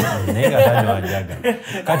naye nga tanywa njaga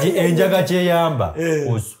kati enjaga kyeyamba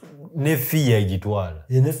ne fiya egitwala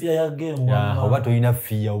ne fiya ya game oba tolina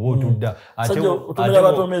fiya oba otudda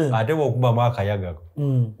ate bw'okubamu akayaga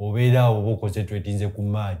obeera oba oconcentrate nze ku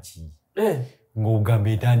maaki ng'ogamba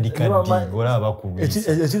etandika ddi olaba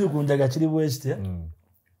bakubisa ekiri ku njaga kiri bwekitya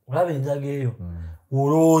olaba enjaga eyo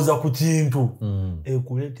olowooza ku kintu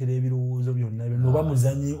ekuleetera ebirowoozo byonna byonna oba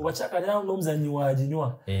muzanyi oba kyakanya n'omuzanyi waginywa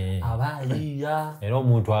aba ayiiya era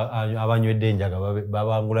omuntu abanywedde enjaga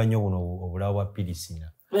babangula nnyo buno obulawo bwa pirisina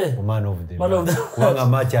man of the kubanga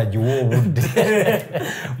machi agiwa obudde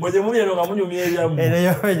mwe muli eno nga munyumya ebyamu era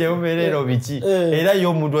yo mubeerero biki era yo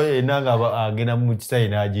omuntu yenna nga agenda mu kisayi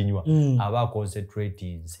n'aginywa aba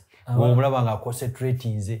concentratinze omulaba nga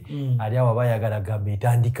concentratinze ali awo aba ayagala gamba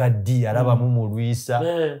etandika ddi alabamu mulwisa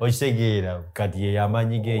okitegeera kati ye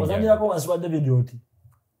amanyi g'enjagozanyirako wansi wa David oti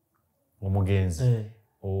omugenzi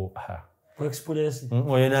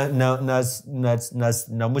oyo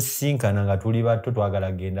namusinkana nga tuli bato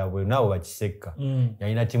twagala genda bwe naawe bakisekka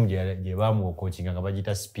yalina tiimu gye bamuokokinga nga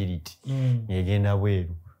bagita spirit yegenda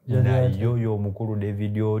bweru nayo omukulu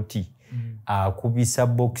David oti akubisa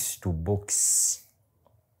box to box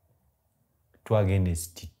twagende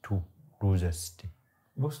city 2 loser city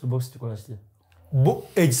box to box tukola city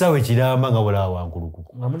ekisawe kiramba nga bulawa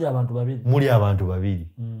wankulukuku nga muli abantu babiri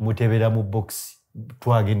mutebera mu box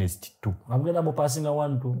twagende city 2 amugenda mu passing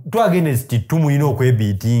 1 2 twagende city 2 muyina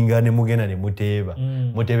okwebiitinga ne mugenda ne muteeba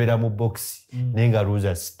mutebera mu box nenga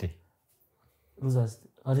loser city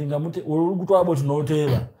ati nga olugutwabo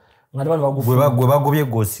tunoteeba nga gwe bagobye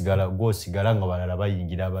gwosigala nga balala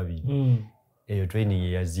bayingira ababiri eyo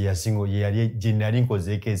training yasingo yali jenali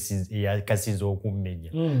nkozeeko eyakasiza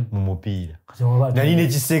okummenya mu mupiira nali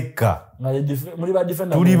nekisekka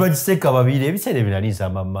tuli bakisekka babiri ebiseera ebyo nali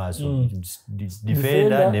nsamba mu maaso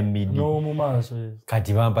defender ne midi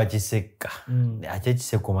kati bampa kisekka ate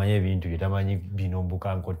ekisekka omanye ebintu bye tamanyi bino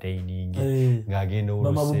mbukankotaining ng'agenda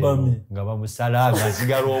olusebo nga bamusala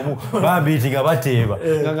ng'asigala omu bambiiti nga bateeba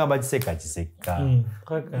nga ngamba kisekka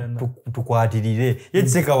tukwatirire ye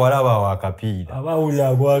kisekka walaba wakapiira abawuli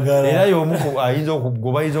agwagala era y'omu ayinza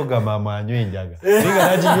bayinza okugamba amanywa enjaga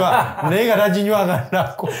naye nga taginywanga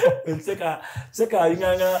nako seka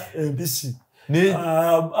alinganga empisi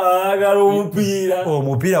agala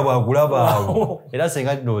omupiira bwagulaba awo era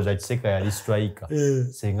senga ndowooza kiseka yali striker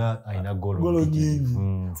senga alina golo nyingi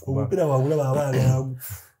omupiira bwagulaba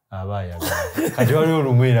aba ayagala kati waliwo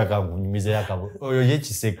olumwera kankunyumiza yakabo oyo ye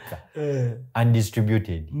kiseka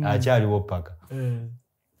undistributed akyaliwo paka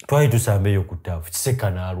twali tusamba eyo ku ttaafu kiseka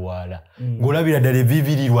n'alwala ng'olabira ddala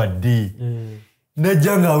evivirirwa ddi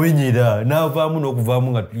najja ng'awenyera n'avaamu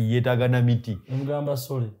n'okuvaamu nga yeetaaga na miti omugamba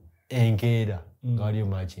sole enkeera nga waliyo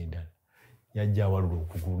maaki endala yajja awalula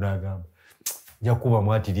okugulu n'agamba nja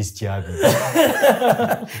kubamu ati lisiti abiri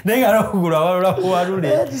naye nga n'okugulu awalula kuwalule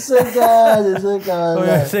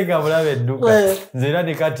kiseka bulabe edduka nze era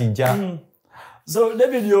ne kati nkya so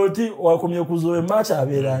David oti wakomye kuzoe match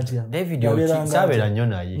abeera atya David oti sabeera nnyo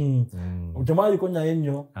naye temwaliko naye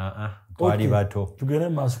nnyo twali bato tugende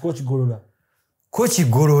mu maaso kokigolola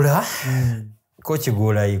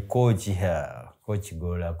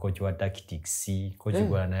kochi wa tactics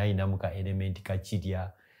kochigolola naye ayinamu ka element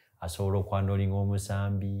kakirya asobola okwandolinga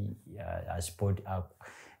omusambi sport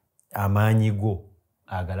amaanyi go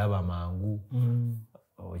agalaba mangu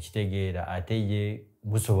okitegeera ate ye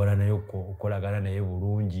musobola naye okukolagana naye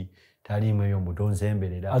bulungi taliimu eyo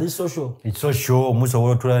mbutonsemberera ali social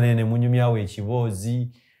musobola otula ne munyumyawo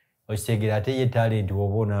ekiboozi okitegeera ate ye talenti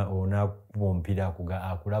woba onakuba omupiira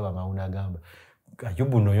akulaba mawuna agamba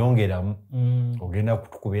Ayubu noyongeramu ogenda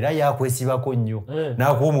kutukubera yakwesibako nnyo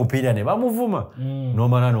nakuwa omupiira ne bamuvuma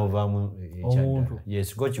nomala novaamu ekyadda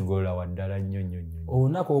yes kokigolola waddala nnyo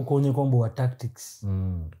olunaku okonyeko mbu wa tactics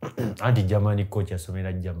anti Germany coach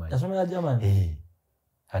asomera Germany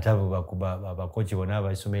ate abakochi bonna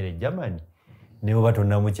abasomera Germany nibo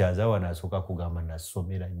batonamukyaza wano asooka kugamba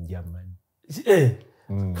nasomera Germany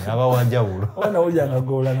aba wanjawulo wana ujanga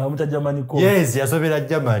gola nga muta Germany coach yes yasomera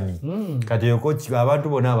Germany kati yo coach abantu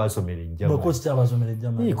bonna abasomera Germany coach cyabasomera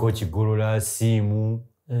Germany ni coach golola simu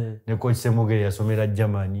ne coach Semugere yasomera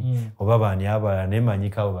Germany oba bani abala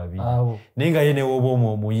nemanyika abo babiri ninga yene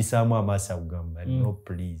wobo muyisaamu amasa kugamba no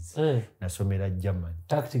please nasomera Germany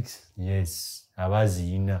tactics yes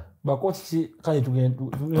abaziina bakochi kale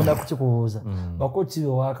tugenda kukikubuuza bakochi be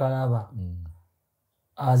wakalaba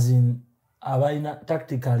as in abaina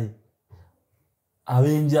tactically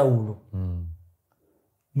abenjawulo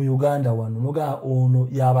mu Uganda wano noga ono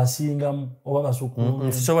yabasingamu oba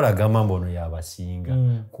basukulu sisobola gamba mbono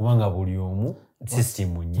yabasinga kubanga buli omu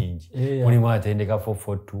system nyingi mulimu atendeka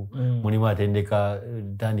 442 mulimu atendeka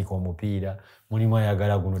tandika omupiira mulimu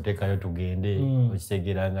ayagala guno tekayo tugende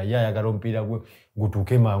okitegeranga yayagala omupiira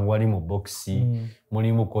gutuuke mangu ali mu boxi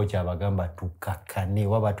mulimu kochi abagamba tukakane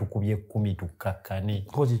waba tukubye 10 tukakane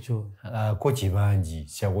kochi bangi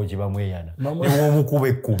syakochi bamweyana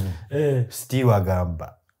omukube 10 still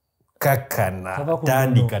agamba kakana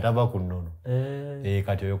tandika taba kunono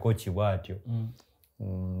kati oyo kochi bwatyo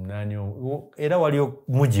nani era waliyo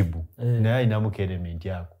Mujibu naye alinamu element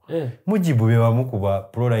yako Mujibu be bamukuba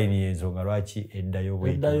proline y'ensonga lwaki eddayo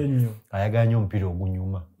bwetyo ayagala nnyo omupiira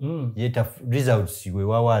ogunyuma yeta results we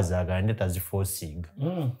wawaaza agande taziforcing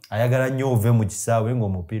ayagala nnyo ove mu kisaawe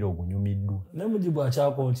ng'omupiira ogunyumiddwa ne Mujibu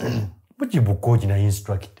akyakooti Mujibu coach na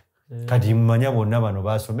instructor kati mmanya bonna bano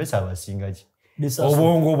basomesa abasinga ki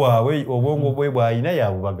obwongo bwe bw'alina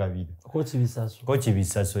yabubagabira kochi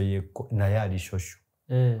bisaso ye naye ali shosho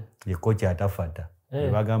ye kochi atafata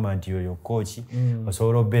bagamba nti oyo kochi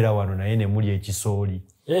osobola obeera wano naye ne muli ekisooli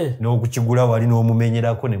n'okukigula wali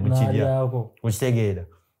n'omumenyerako ne mukirya okitegeera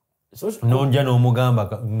nonja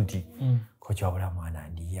n'omugamba nti kochi wabula mwana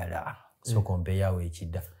ndiyala sooka ompeeyawo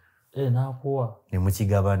ekidda nakuwa ne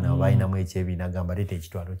mukigabana balinamu ekyebiina gamba leeta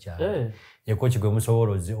ekitwalo kyawe ye kochi gwe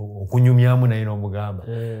musobola okunyumyamu naye n'omugamba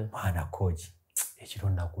mwana kochi ekiro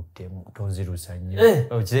nakuttemu tonzirusa nnyo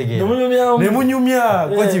okitegeera ne munyumya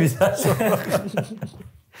kochi bisaso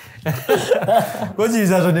kochi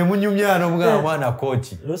bisaso ne munyumya n'omugamba mwana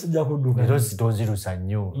kochi era tonzirusa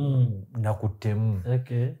nnyo nakuttemu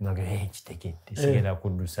nage kitegedde sigenda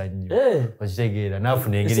kuddusa nnyo okitegeera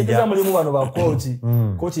naafuna engeri gya mulimu bano bakochi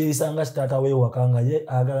kochi eyisanga kitaata weewaka nga ye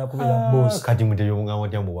agala kubeera boss kati mutebyo omugamba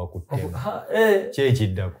otya mbu wakuttemu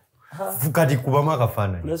kyekiddako kati kubamu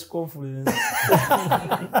akafaananyi press conference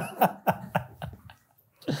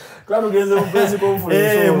twalugeze mu press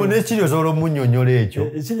conference munekiri osobola omunnyonnyola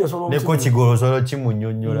ekyo ne kochi golo osobola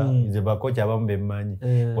kimunnyonnyola nze bakochi abamu bemmanyi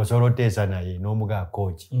osobola oteesa naye n'omugaa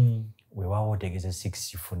kochi weewaawo otegeze 6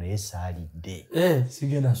 kifu naye saalidde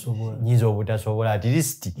sigenda sobola nyinza obutasobola at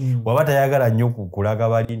least waba tayagala nnyo kulaga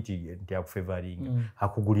bali nti akufevaringa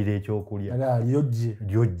akugulira ekyokulya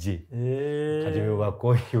lyojje kati bwe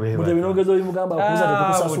bakochi mutebinogezo bimugamba akuza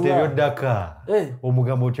tetukusasula mutebyodaka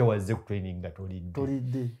omugamba otya wazze ku training nga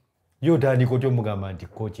tolidde yo otandika otya omugamba nti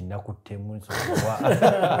kochi nakuttemu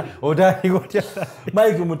nsonga otandika otya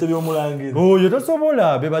Mike Mutebi omulangira oyo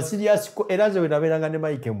tosobola be basirias era nze wenabeeranga ne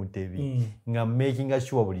Mike Mutebi nga making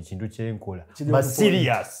sure buli kintu kyenkola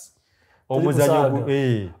basirias omuzanyo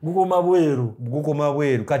gukoma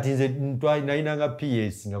bweru kati nze nalinanga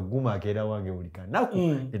PS nga gumakeera wange buli kanaku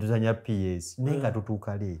netuzanya PS naye nga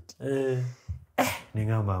tutuuka leeti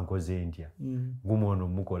nengamba nkoze ntya guma ono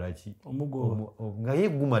mukola ki nga ye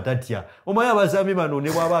guma tatya omanyi abasambi bano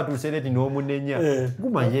ne bwaba atuuse leeti n'omunenya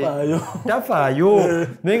guma ye tafaayo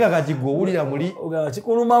naye nga kati gwe owulira muli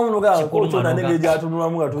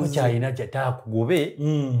kokyalina kyataakugobe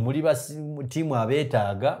muli tiimu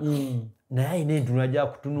abeetaaga naye alina entunula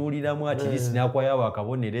gyakutunuuliramu atirisi n'akwayawo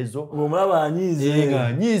akabonerezo omulaba anyiize nga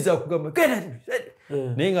anyiiza kugamba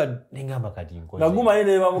naye nga nengamba kati nkoze guma ye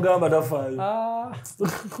ne bamugamba tafaayo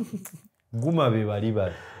guma be bali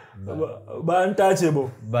untouchable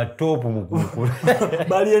batopu mukukula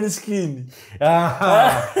bali en skin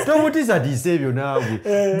tomutiisatiisa ebyo naawe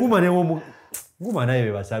guma naye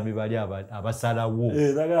be basambi bali abasalawo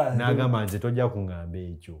n'agamba nze tojja kuŋŋamba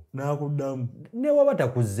ekyo n'akuddamu ne waba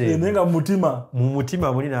takuzze naye nga mu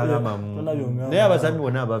mutima muli n'agamba naye abasambi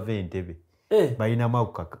bonna abava entebe balina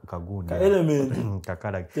maku kagundi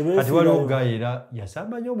kakala kati waliwo gayira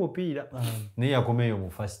yasamba nnyo omupiira naye yakomeyo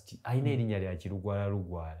mu first alina erinnya lya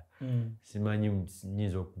kirugwala simanyi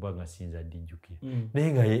nyinza okuba nga sinza dijjukira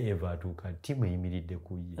naye nga ye eva atuuka ttiimu eyimiridde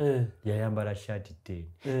ku ye yayambala shaati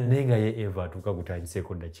 10 naye nga ye eva atuuka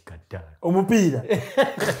gutandiseko dakika 5 omupiira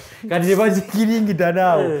kati ne bakiringita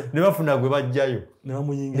naawo ne bafuna gwe bajjayo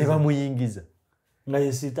ne bamuyingiza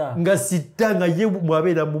nga sita nga ye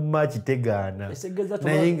mwabeera mu maaki tegaana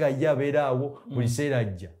naye nga ye abeera awo buli seera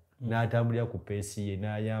ajja n'atambulira ku peesi ye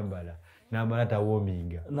n'ayambala n'amala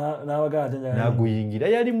tawoominga n'aguyingira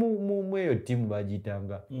yali mu eyo ttiimu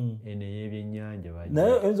bagiyitanga eno ey'ebyennyanja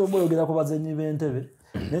naye oyinza okuba oyogera ku bazannyi b'entebe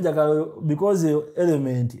nenjagala because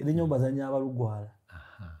element erinnya omubazannyi abalugwala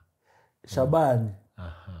Shabani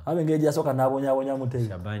abe ngeri yasooka n'abonyaabonya mutego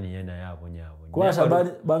Shabani ye naye abonyaabonya kuba Shabani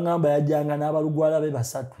baŋŋamba yajjanga n'abalugwala be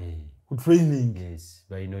 3 ku training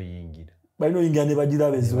balina oyingira ne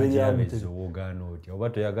bagira bezo wogaana otya oba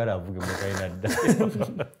toyagala avuge mukalina dda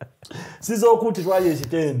siza okuti twali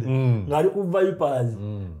ekitende ng'ali ku Vipers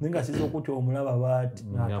naye nga siza okuti omulaba baati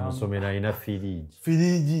ngamusomera alina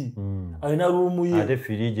firiji alina ruumu ye ate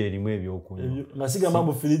firiji erimu ebyokunywa nga sigamba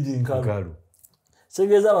mbu firiji nkalu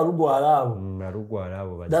segeeza abalugwala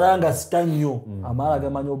abo ddala nga sita nnyo amaala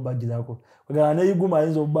gamanyi obbagirako kwegala neyiguma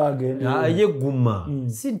ayinza obbaaga ye guma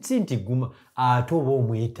si nti guma ate oba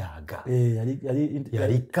omwetaaga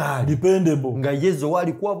yali kaali dependable nga yezo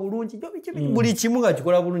walikuwa bulungi buli kimu nga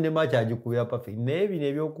kikola bulungi ne maaki agikubira perfect naye bino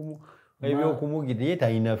ebyokumugira ye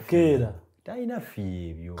talina fi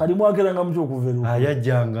ebyo kali mwakeranga muki okuva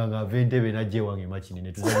yajjanga ng'ava entebe najja ewange makini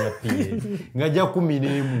ne tuzanya PS ng'ajja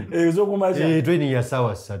 11 training ya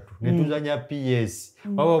ssaawa 3 ne tuzanya PS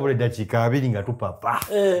waba buli dakiika 2 nga tupapa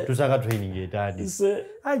tusanga training etandise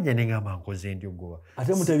ajja ne ngamba nkoze ndi ogoba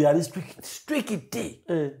ate mutebi ali strict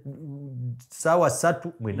ssaawa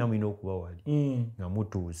 3 mwenna mulina okuba wali nga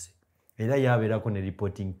mutuuse era yabeerako ne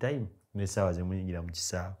reporting time n'essaawa ze muyingira mu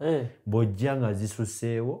kisaawe bw'ojja nga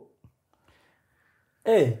zisuseewo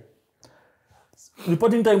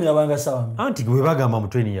reporting time yabanga sawa anti gwe bagamba mu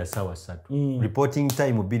training ya sawa 3 reporting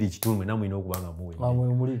time 2:5 na mwino okubanga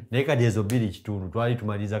muwe naye kati ezo 2:5 twali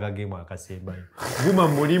tumaliza kagemu akasembayo guma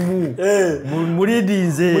mulimu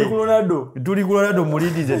mulidinze tuli ku Ronaldo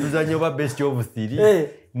mulidinze tuzanye oba best of 3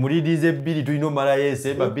 mulidinze 2 tulino mala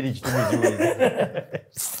yesemba 2:5 ziweze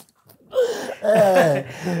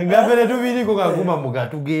ngapele tubiriko kaguma muga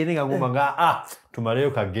tugende kaguma nga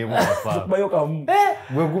tumaleyo kagemu kafa bayo kamu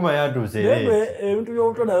gwe guma yatuse ebintu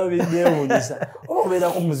by'obutona babyewunyisa obeera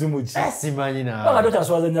ku muzimu ki simanyi na baka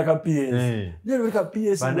tokyaswaza nyaka PS nero ka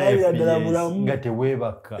PS bali yadala mulamu nga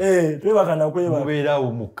tewebaka twebaka nakweba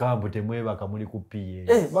mubeerawo mu kambu temwebaka muli ku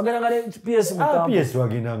PS bagenda ngale PS mu kambu PS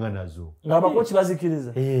wagendanga nazo nga abakochi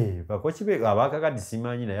bazikiriza bakochi be abakakati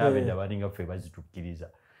simanyi naye abedda balinga ffe bazitukkiriza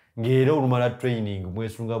ngero olumala training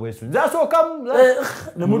mwesunga zasookamu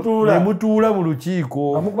nemutuula mu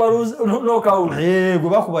lukiiko gwe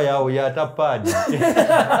bakuba yawo yatapaadi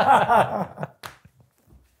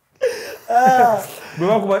gwe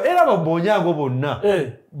bakuba era babonyango bonna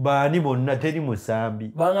baani bonna teri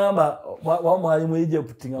musambi bagamba mwali mu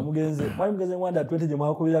Egypt nga mugenze mwanda 20 gye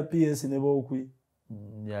mwakubira PS ne bookwi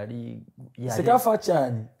yali sekafa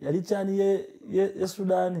cyane yali cyane ye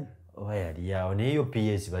Sudani yali yawo neyo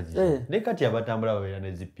PS bazije ne kati abatambula babeera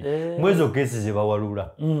ne zipi mwezo kesi ze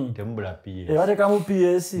bawalula temubula PS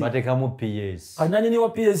batekamu PS kanani ni wa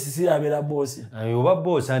PS si abeera boss oba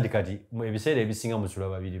boss anti kati ebiseera ebisinga musula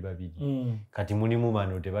babiri kati mulimu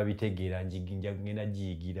bano tebabitegeera njigingya ngenda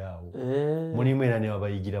jiyigiraawo mulimu era ne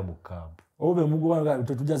babayigira mu kampu obe mugoba nga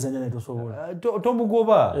tetujazanya ne tosobola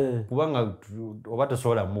tomugoba kubanga oba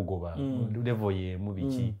tosobola mugoba level ye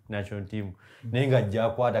mubiki national team nenga ajja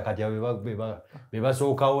kwata kati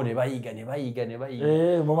bebasookawo ne bayiga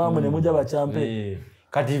mumamu ne mujja bachampe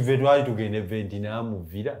kati ve twali tugenda event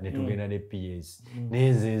n'amuvira ne tugenda ne PS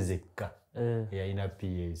nenzezekka eyalina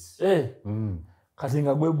PS kati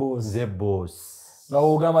nga gwe boss nga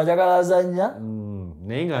ogamba njagala azanya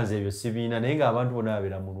naye nga nze ebyo sibiina naye nga abantu bonna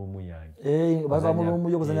babeera mu luumu yange bava mu luumu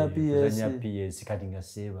y'okuzanya PS kati nga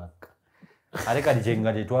seebaka ate kati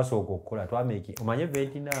kyenga tetwasooka okukola twameki omanye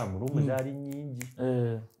Vietnam luumu zaali nnyingi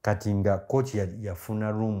kati nga coach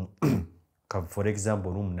yafuna luumu for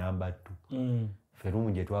example luumu namba 2 ffe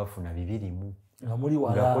luumu gye twafuna 2 nga muli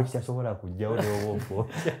wala coach tasobola kujjawo n'obofo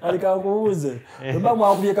alika nkubuuze bwe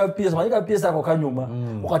mwakubye ka PS manyi ka PS ako kanyuma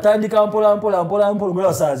okatandika mpola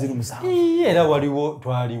ngera saa ziri musanvu era waliwo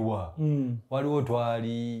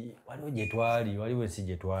twali waliwo ensi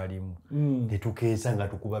gye twalimu tetukeesa nga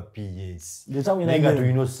tukuba PS naye nga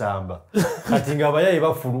tulina osamba kati nga abayayi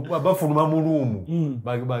bafuluma mu luumu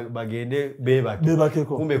bagende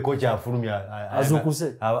beebakeko kumbe kocha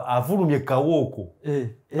afulumye kawooko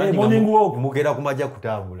mugenda kumajja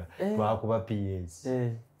kutambula twakuba PS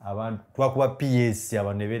twakuba PS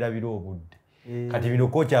abantu ne beerabira obudde kati bino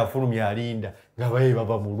kocha afulumye alinda ng'abayayi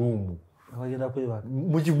bava mu luumu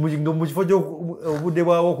mu kifo obudde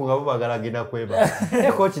bwawoko nga babagala agenda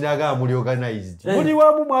kwebaka kochi n'agamba muli organized muli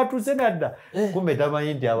wamu mwatuuse nadda kumbe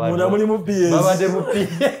tamanyi nti babadde mu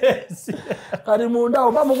PS kati munda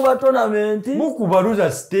oba mukuba tournament mukuba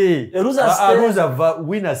loser stay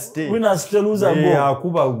winner stay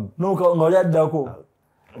akuba nga oli addako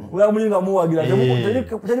ulamuli nga muwagira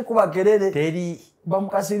teri kuba kerere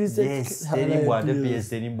bamukasirise teri bwate PS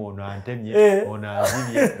teri mbono antemye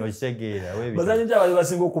onazibye nokisegeera bazanyi nti abali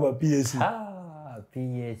basinga okuba PS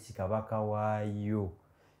PS kabaka waayo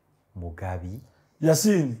Mugabi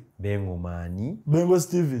Yasini Bengo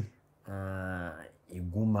Steven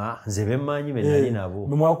Iguma nze bemmanyi benali nabo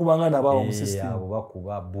mwakubanga nabo mu system abo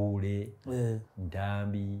bakuba Bule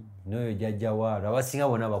Ndambi noyo jajja walo abasinga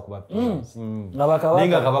bona bakuba PS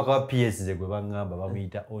ninga kabaka wa PS ze gwe bangamba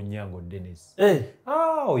bamuyita Onyango Dennis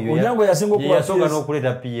oyo Onyango yasinga okuba yasoka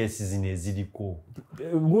n'okuleta PS zino eziriko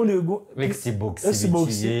gundi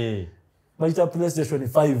Xbox bayita PlayStation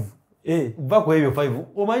 5 bako ebyo 5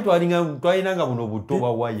 omanyi twalinanga buno buto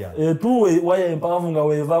bwa waya tuwe waya empanvu nga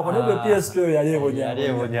weevaako nebwe PS2 yali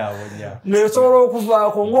ebonyabonya nesobola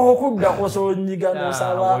okuvaako ng'okudda kosonyiga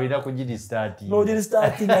nosaba n'ogiri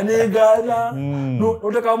nga negaana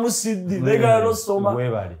n'otekamu CD negaana nosoma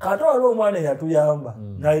kati waliwo omwana eyatuyamba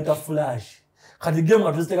n'ayita Flash kati game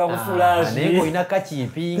nga tuziteka ku Flash naye olina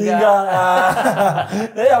kakiipinga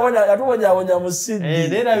naye yatubonyabonya mu CD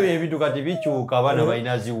neera ebintu kati bikyuka abaana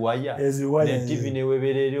balina ziwaya ne TV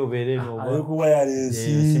neweberere obeere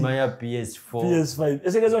nosimanya PS5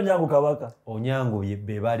 esegeeza Onyango kabaka Onyango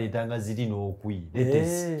be baleetanga ziri n'okwi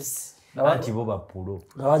anti bo bapulo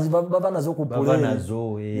bava nazo ku pule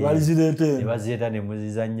ne bazireeta ne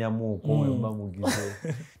muzizannyamuuko bamugize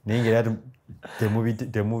naye ngera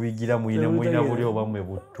temubigira mwina buli oba mwe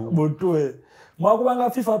buttu mwakubanga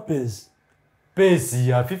FIFA PES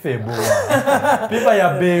ya FIFA ebowa FIFA ya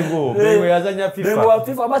Bengo yazanya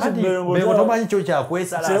Bengo tomanyi kyo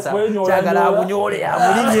kyakwesalasa kyagala abunyole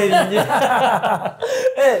amulinye erinye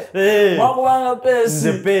mwakubanga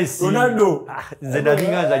PES Ronaldo nze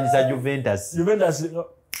nalinga nzanyisa Juventus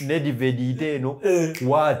Nedivedi eno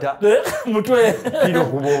wata mutwe piro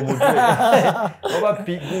kubo mutwe oba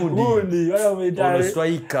gundi ono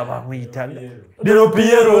striker bamwita Del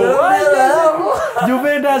Piero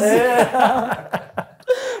Juventus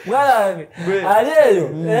mwalange aliyeyo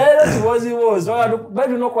kibozibozi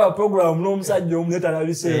bali nokola program n'omusajja omuleta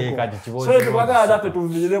nabiseeko so tukagala tafe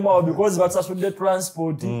tuviiremu awo because batusasudde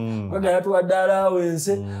transport tukagala tuwadde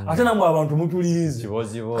allowance ate namwe abantu mutulize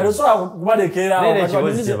kale osobola kubalekera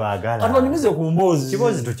kati banyumize ku mboozi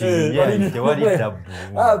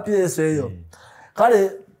PS eyo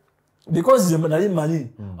kale because nali mmanyi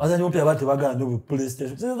abazanyi omupira bati bagala nnyo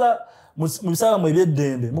PlayStation musanga mu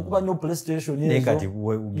ebyeddembe mukuba nnyo PlayStation ezo kati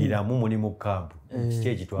ugiramu muli mu camp kiki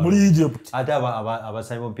ekitwala muri Egypt ate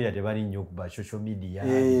abasanya omupira tebali nnyo kuba social media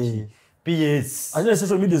PS ate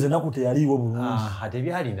social media zenaku teyaliiwo bulungi ate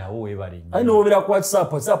byali nawo webale nnyo alina obera ku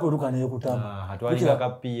WhatsApp eruka naye kutama twalinga ka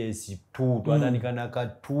PS2 twatandika naka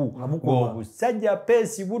 2 obusajja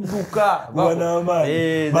PS budduka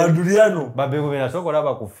banduliano babegobera sokola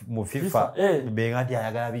ba mu FIFA benga nti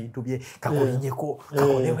ayagala bintu bye kakolinyeko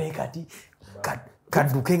kakolewe kati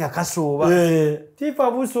kaduke nga kasooba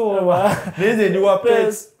FIFA busooba neze ndi wa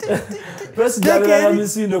PS jagala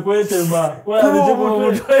misinde kwetema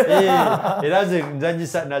era nze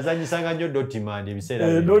nazanyisanga nnyo Dortmund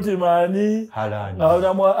ebiseera Dortmund Haaland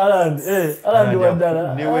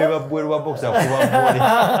waddala niwe babweru wa boxa kuba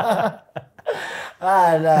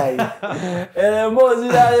mbole emboozi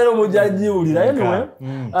lero mujajiwulira anyway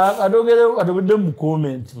atogedde mu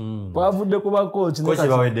comment twavudde ku bakochi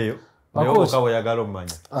baweddeyo Kabo yagalo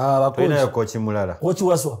mmanya. Tulina yo coach mulala. Coach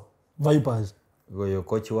waswa Vipers. Goyo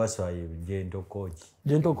coach waswa Gento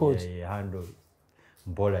coach. Handle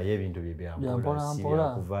mpola y'ebintu bye mpola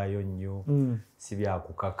kuvaayo nnyo si bya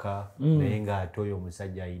kukaka naye nga atoyo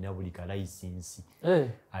omusajja alina buli ka license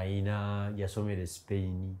alina yasomera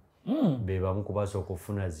Spain be bamu kubasooka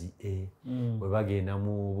okufuna bwe bagenda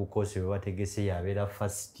mu bukosi bwe bategese yabeera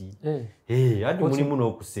first ati mulimu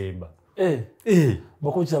n'okusemba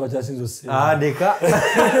bakochi abachasinzo se deka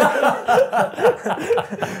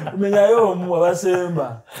menyayo mu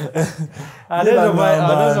abasemba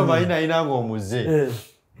alezo baina inango omuze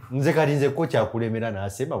nze kati nze kochi akulemera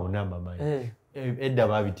nasemba bunamba manyi edda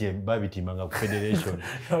babitimanga ku federation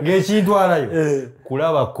ng'ekintwalayo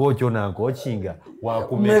kulaba kochi onankokinga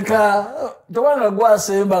wakumeka tobanga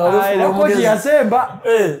gwasemba kochi yasemba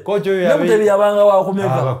kochi oyo yamutebi yabanga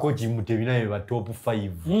wakumeka abakochi mutebi naye ba top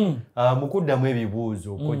 5 mukuddamu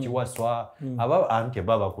ebibuuzo kochi waswa anti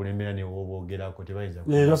baba kulembera ne wobogerako tebayinza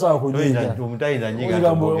omutayinza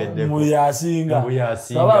nyiga muyasinga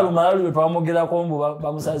abalumalalu twamugerako mbu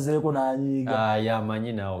bamusazeeko n'anyiga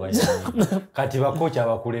yamanyi nawo bayanyiga kati bakochi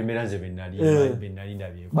abakulembera nze bennalinda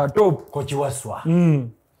byeko batop kochi waswa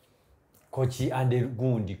kochi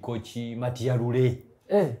Andergundi, kochi Matiyalule,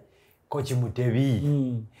 kochi Mutebi,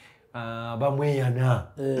 bamweyana.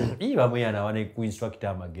 Bamweyana wane ku instructor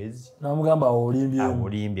amagezi. Namugamba olimbye.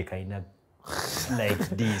 Olimbye kaina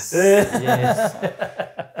like this. Yes.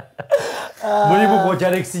 Mulimu kochi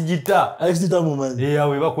Alex Gita. Alex Gita mumanyi.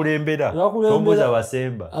 Awe bakulembera. Tomboza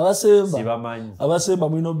abasemba. Abasemba. Sibamanyi. Abasemba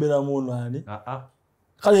mwino bera muno ani.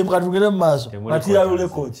 Kale mukatugere mu maaso. Matiyalule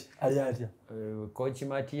kochi ali atya. Kochi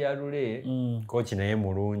Matiyalule kochi naye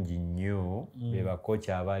mulungi nnyo beba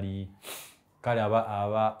kochi abali kale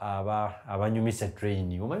abanyumisa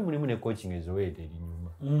training omanyi mulimu ne coaching ezoweete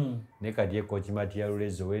erinyuma ne kati kochi Matiyalule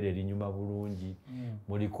ezoweete erinyuma bulungi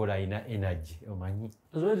mulikola ina energy omanyi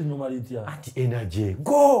ezoweete erinyuma litya ati energy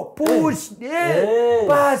go push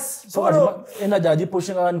pass so energy adi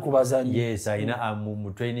pushing around kubazanyi yes ina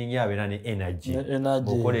mu training yabeera ne energy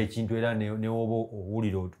okola ekintu era ne woba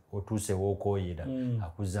owulira otuse wokoyera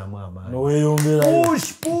akuzamu amaani noyeyongera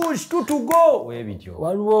push to go webityo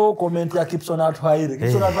waliwo comment ya Gibson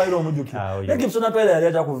atwaire omujuki ne Gibson atwaire yali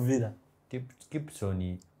acha kuvira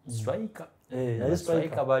Gibson striker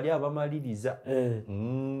striker bali abamaliriza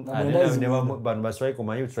bano ba striker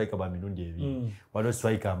manyi striker ba mirundi ebi waliwo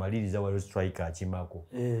striker amaliriza waliwo striker akimako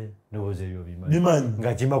noboze ebyo bimanyi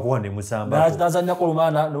nga kimako wane musamba nazanya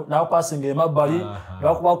kolumana na passing emabbali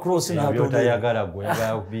bakuba cross na to yagala gwe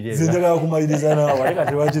yagala kubire zinjaga kumaliriza na wale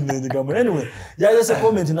kati wakinenyigamu anyway yayese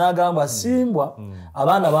comment n'agamba simbwa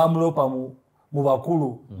abaana bamulopa mu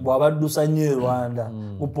bakulu bwabaddusa nnyo Rwanda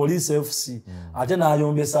mu police FC ate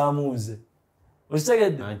n'ayombesa amuze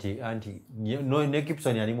Ochitegedde anti no ne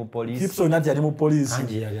Gibson yali mu police Gibson ati yali mu police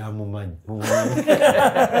anti yali amumanyi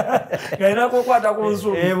gaina ko kwata ku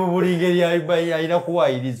nsu mu bulingeri yalina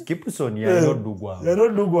kuwayiriza Gibson yali oddugwa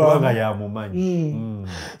nga yamumanyi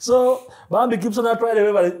so bambi Gibson atwale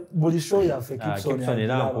we buli show ya fe Gibson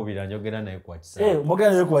era nkubira njogera naye kwa WhatsApp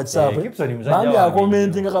mogera naye kwa WhatsApp Gibson muzajja bambi a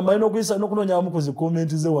commenting kama ino kuisa nokunonya mukozi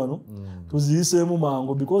comment ze wano tuziyisemu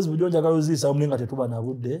mango because bujonja kalo ziyisa mlinga tetuba na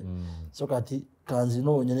budde so kati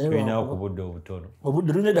kanzino nyenero ina kubudde obutono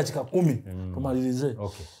obudde tune dakika 10 tumalirize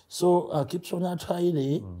so Gibson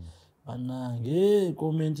atwaire banange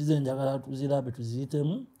comment ze njagala tuzirabe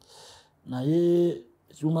tuziyitemu naye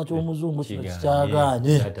chuma ky'omuzungu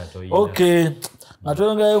kyaganye okay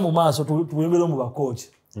natwengayo mu maaso tuyongere mu bakochi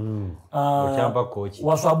ochamba coach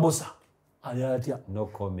wasabosa ali atya no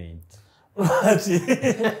comment ati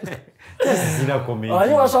zina comment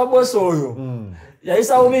ani wasabosa oyo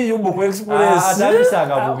yaisa ubi yumbo ku express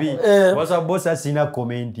atalisaga bubi wasabosa sina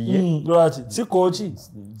comment ye right si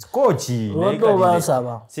coach ndo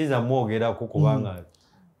basaba siza mwogera kukubanga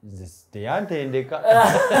teyantendeka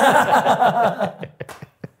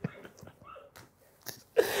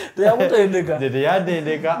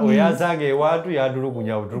teyantendeka oyasange ewatu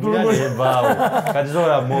yatulugunya butulugunya nevaawo kati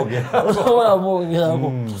sobola mwogera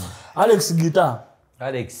Alex Gita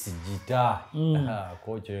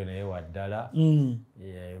kocha oyo naye waddala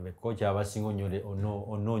kocha abasinga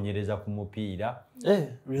onoonyereza ku mupiira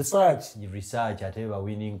research ate ba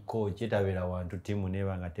winning coach etabeera wantu tiimu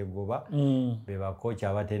neba nga tegoba be bakocha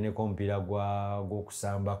abatendeka omupiira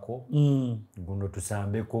gw'okusambako guno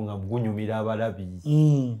tusambeko nga gunyumira abalabi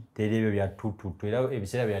teri ebyo byatututu era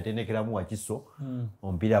ebiseera byatendekeramu wakiso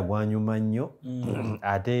omupiira gwanyuma nnyo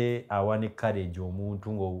ate awane courage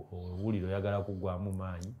omuntu ng'owulira oyagala kugwamu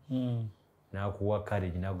maanyi nakuwa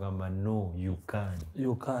courage nagamba no you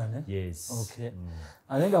can yes okay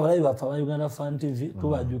alenga abalabi baffe aba Uganda Fan TV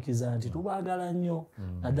tubajukiza nti tubaagala nnyo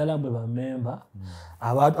naddala mwe bammemba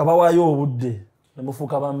abawaayo obudde ne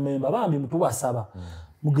mufuuka bammemba bambi mutubasaba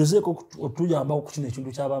mugezeeko otuyamba okukina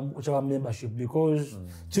ekintu kyaba membership because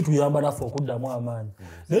kituyamba naffe okuddamu amaanyi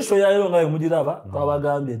naye show yaleero nga bwe mugiraba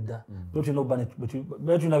twabagambye dda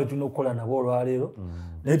betulina okukola nabo olwaleero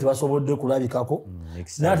naye tebasobodde kulabikako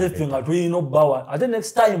naye ate ffe nga tulina obbawa ate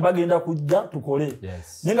next time bagenda kujja tukole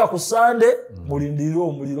naye nga ku sande mulindirire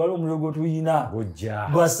omuliro waliwo omuliro gwe tuyina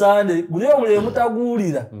gwa sande guli omuliro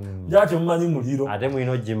mutaguwulira jala temumanyi muliro ate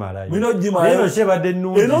mulina ogimalayo eno kyebadde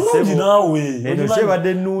ennungi naawe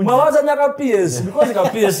mawazanya ka PS because ka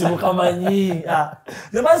PS mukamanyi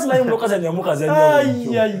nebasimanyi mulokazanya mukazanya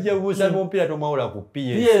musambi womupiira tomawula ku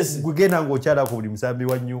PS gugenda ng'okyala ku buli musambi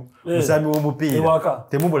wannyo musambi w'omupiira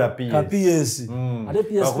temubula PS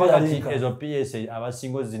ezo PS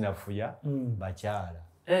abasinga zinafuya bakyala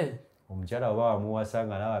omukyala oba wamuwasa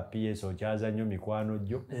nga naba PS okyaza nnyo mikwano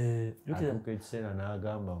gyo atuuka ekiseera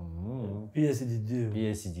n'agamba PS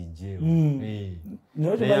gijjeewo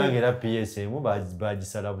naye era PS emu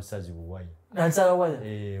bagisala busazi buwaya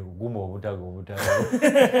guma obutago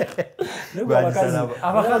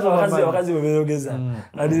abakazi bwebeeyogeza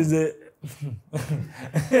alize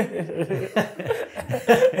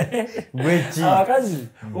abakazi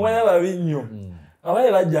omwanya babi nnyo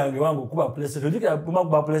abaye bajjange wange okuba PlayStation jikira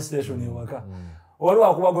kuba PlayStation ewaka waliwo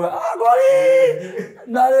akubagola goli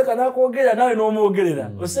naleka nakwogerera nawe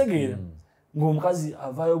n'omwogerera osegeera ng'omukazi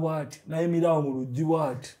avaayo bw'ati nayimiraawo mu luggi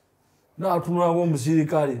bw'ati n'atunula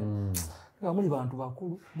ng'omusirikale nga muli bantu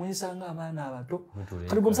bakulu mwesanga abaana abato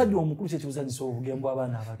kati omusajja omukulu kyekibuzanyisa obugemu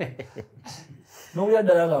bw'abaana abato n'owulira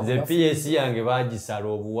ddala nga nze PS yange bagisala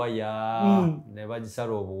obuwaya ne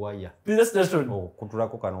bagisala obuwaya PlayStation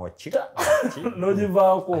okutulako kano wakika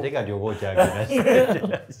n'ogivaako ate kati oba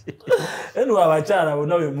okyagenda eno abakyala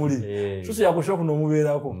bonna bwe muli susu yakushoku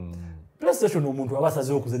n'omubeerako PlayStation omuntu aba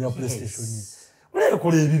asazeewo okuzanya PlayStation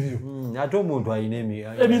muleekola ebibyo ate omuntu alina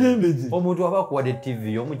emirembe gye omuntu aba akuwadde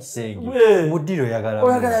TV omukisenge muddiro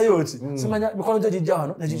oyagalayo oti simanya mikono gyo gijja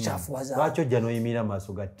wano negikyafuwaza lwaki ojja n'oyimira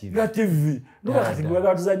amaaso ga TV nuka kati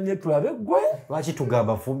gwagala tuzannye tulabe gwe lwaki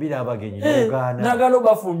tugamba fumbira abagenyi n'ogaana nagala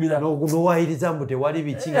obafumbira n'owayiriza mbu tewali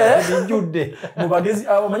biki nga tebijjudde mu bagezi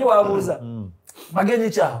abo omanyi wabuuza bagenyi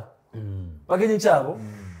kyabo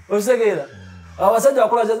ositegeera abasajja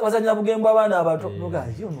bazanya bugembo abaana abato nuga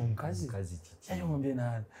yo n'omukazi yayombye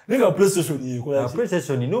nani ninga PlayStation yekola ki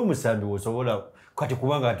PlayStation n'omusambi wosobola kati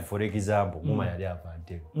kubanga ati for example muma yali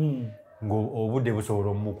avante obudde busobola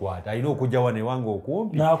omukwata alina okujja wano ewange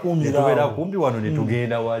okumpi tubeera kumpi wano ne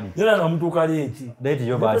tugenda wali era nga mutuuka leeti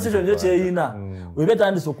PlayStation yo kyeyina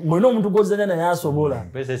webetandisa ng'olina omuntu gw'ozanya naye asobola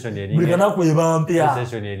buli kanaku eba mpya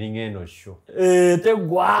PlayStation eringa eno sho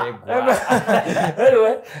teggwa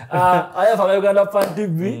anyway ayafa ba Uganda Fan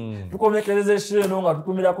TV tukomekereza esheno nga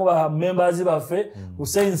tutumirako ba members baffe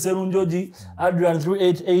Hussein Serunjoji Adrian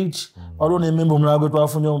 388 waliwo n'emmemba omulala gwe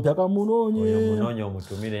twafunye omupya kamunonye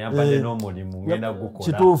omutumire yampadde n'omulimu ngenda gukola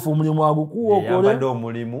kituufu omulimu agukuwa okole yampadde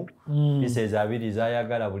omulimu pieces abiri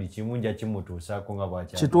zayagala buli kimu nja kimutuusako nga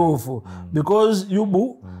bw'akyagala kituufu because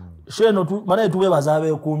yubu sheno manaye tubeebaza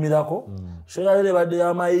abeekuumirako sheno alere badde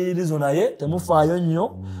yamayirizo naye temufaayo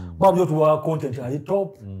nnyo babyo tuwa content ali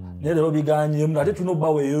top naye leero biganyemu ate tulina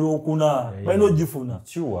obbawo ey'olwokuna balina ogifuna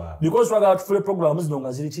because twagala tufule programu zino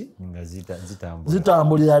nga ziri ki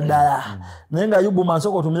zitambulira ddala naye nga yubu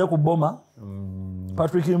mansoko otumire ku boma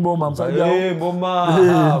Patrick Mboma musajja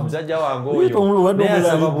wange oyo naye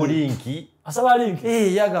asaba bulinki asaba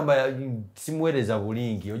linki yagamba simuweereza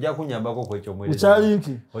bulinki ojja kunyambako kwekyo muweereza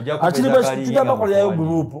linki tujjabakolerayo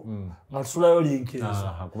gurupu nga tusulayo linki ezo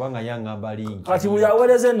kubanga yangamba linki kati buli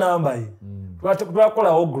aweereza ennamba ye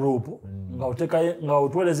twakolawo gurupu nga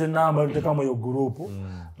otuweereza ennamba tuteekamu eyo gurupu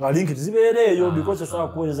nga linki tizibeera eyo because osobola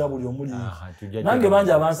kuweereza buli omu linki nange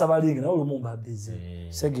bangi abansaba linki naye olumu mbabbize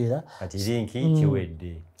segeera kati linki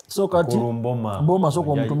kiwedde so kati mboma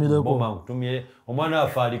soko omutumireko omwana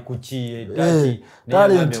waffe ali kuki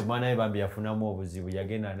naye omwana we bambi yafunamu obuzibu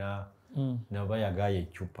yagenda naba yagaya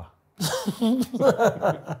ecupa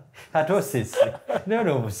ate osese naye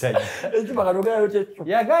n'omusajja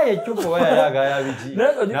yagaya ecupa oba yayagaya biki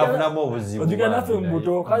nafunamu obuzibu ogiga naffe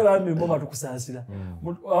mubuto kale bambi mboma tukusaasira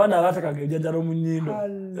abaana abatekaga ebijanjalo mu nnyindo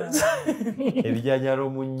ebijanjalo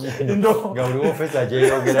mu nnyindo nga buli wofesa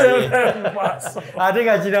kyeyogerayo ate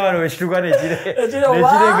nga kira wano wekituka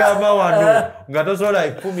nekiregamba wano nga tosobola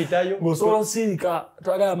kufumitayo ng'osobola nsirika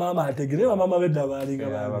twagala maama ategere bamama bedda baalinga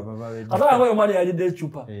ate wange oyo omwana yalidde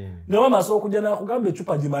ecupa ne mama asobola okujja n'akugamba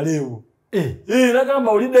ecupa gimaleewo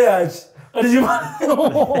nagamba olidde yaki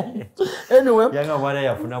yanga omwana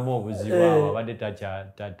yafunamu obuzibu awo abadde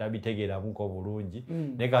tabitegeeramuko bulungi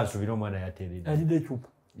naye kansubire omwana yaterera alidde ecupa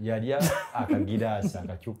yalya akagiraasi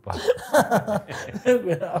akacupa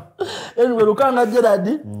anyway Lukanga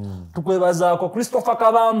Gerard tukwebazaako Christopher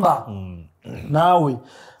Kabamba naawe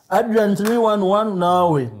Adrian 311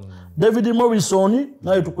 naawe David Morrison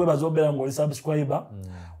naye tukwebaza obeera ng'oli subscriber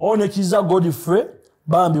one kiza Godfrey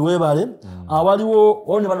bambi webale abaliwo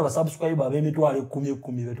one bano basubscribe abemitwale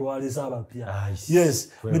 10 betwale saba pia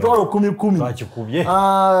yes mitwalo 10 twachikubye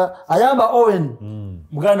ayamba Owen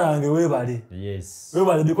mugana wange webale yes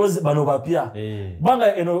webale because bano bapia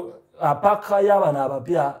banga eno apaka yabana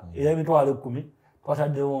abapia emitwale 10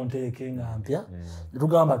 twatadde wonteke ngampya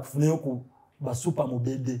tugamba tufune ku basuper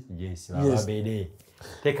mubede yes ababede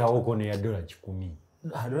teka woko ne ya $10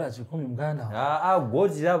 $10 muganda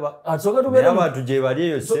gozi laba atsoka tubere abatuje bali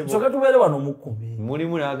eyo sebo tsoka tubere wano mu 10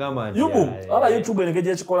 mulimu nagamba nti yubu aba YouTube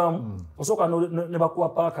negeje chikolamu osoka ne bakuwa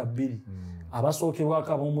paka 2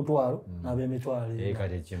 abasookebwako ab'omutwalo n'ab'emitwalo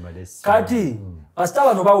kati kasita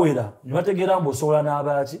bano bawera ne bategeera mbu osobola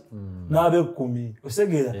n'abaki n'ab'ekkumi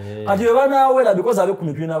osegeera kati bwe banaawera because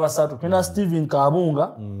ab'ekkumi tulina basatu tulina Steven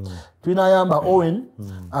Kabunga tulina Yamba Owen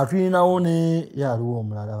tulinawo ne yaliwo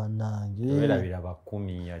omulala bannange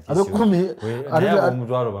ab'ekkumi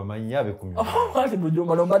omutwalo bamanyi ab'ekkumi kati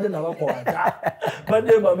bujumba lombadde nabakwata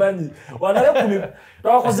badde bamanyi wana ab'ekkumi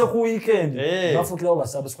twakoze ku weekend bafuukirawo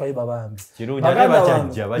basubscriber bambi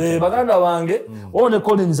baganda bange one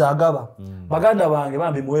Collins agaba baganda bange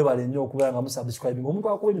bambi muwebale nnyo okubeera nga musubscribing omuntu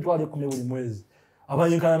akola emitwalo 10 buli mwezi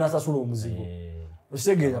abayinkana n'asasula omuzigo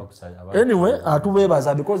osegeera anyway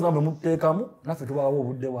atubeebaza because namwe muteekamu naffe tubawo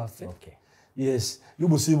obudde bwaffe yes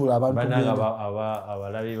yubusibula abantu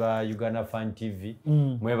abalabi ba Uganda Fan TV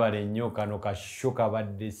mwebale nnyo kano kashoka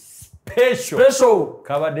badde special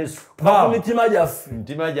kabade super mitima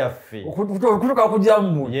jaffe kutuka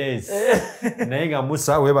kujamu yes nayenga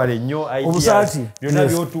Musa webale nnyo obusati byonna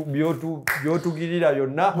byotugirira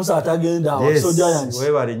byonna Musa atagenda abasoja yange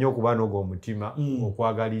webale nnyo kubano go mutima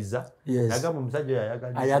okwagaliza nagamba omusajja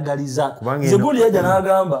ayagaliza zeguli yaja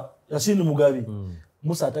nagamba Yasini Mugabi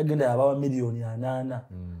Musa atagenda yabawa milioni 8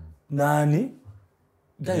 nani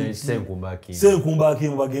senkumbaki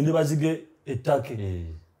bagende bazige ettake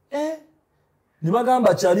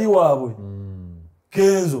nibagamba chali waabwe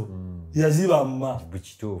Kenzo yaziba mma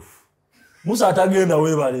bukitufu Musa atagenda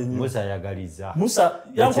webale nnyo Musa yagaliza Musa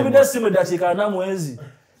yankubidde simu dakika na mwezi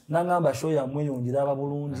nangamba show ya mweyongira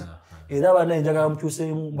abulungi era bana njagala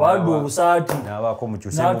mukyusemu bado obusati nabako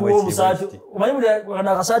mukyusemu natu obusati omanyi buli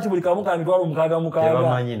kana kasati buli kamuka mitwalo mukaga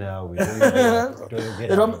bamanyi nawe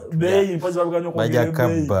era bei mpozi baluganyo ko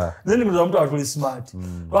nini mtu mtu atuli smart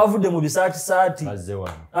twavudde mu bisati bazewa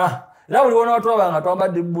era buli wona watu abanga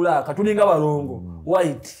twambadde black tulinga balongo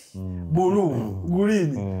white blue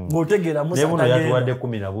green ngotegera Musa tagenda yatuwadde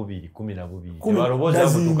 12 baloboza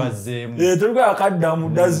mutukazeemu tulikuwa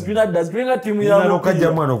akaddamu twina timu ya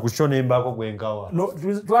nokajja mwana okushona embako gwenkawa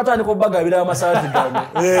twatandika obbagabira amasati gano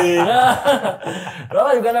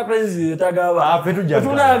laba Uganda crazy tagaba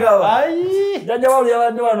tunagaba jajja wali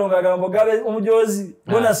yabadde wano ngagamba gabe omujozi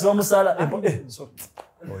bona siba musala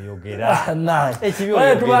oyogera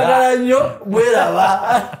ekibyo tubagala nnyo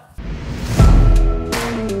bweraba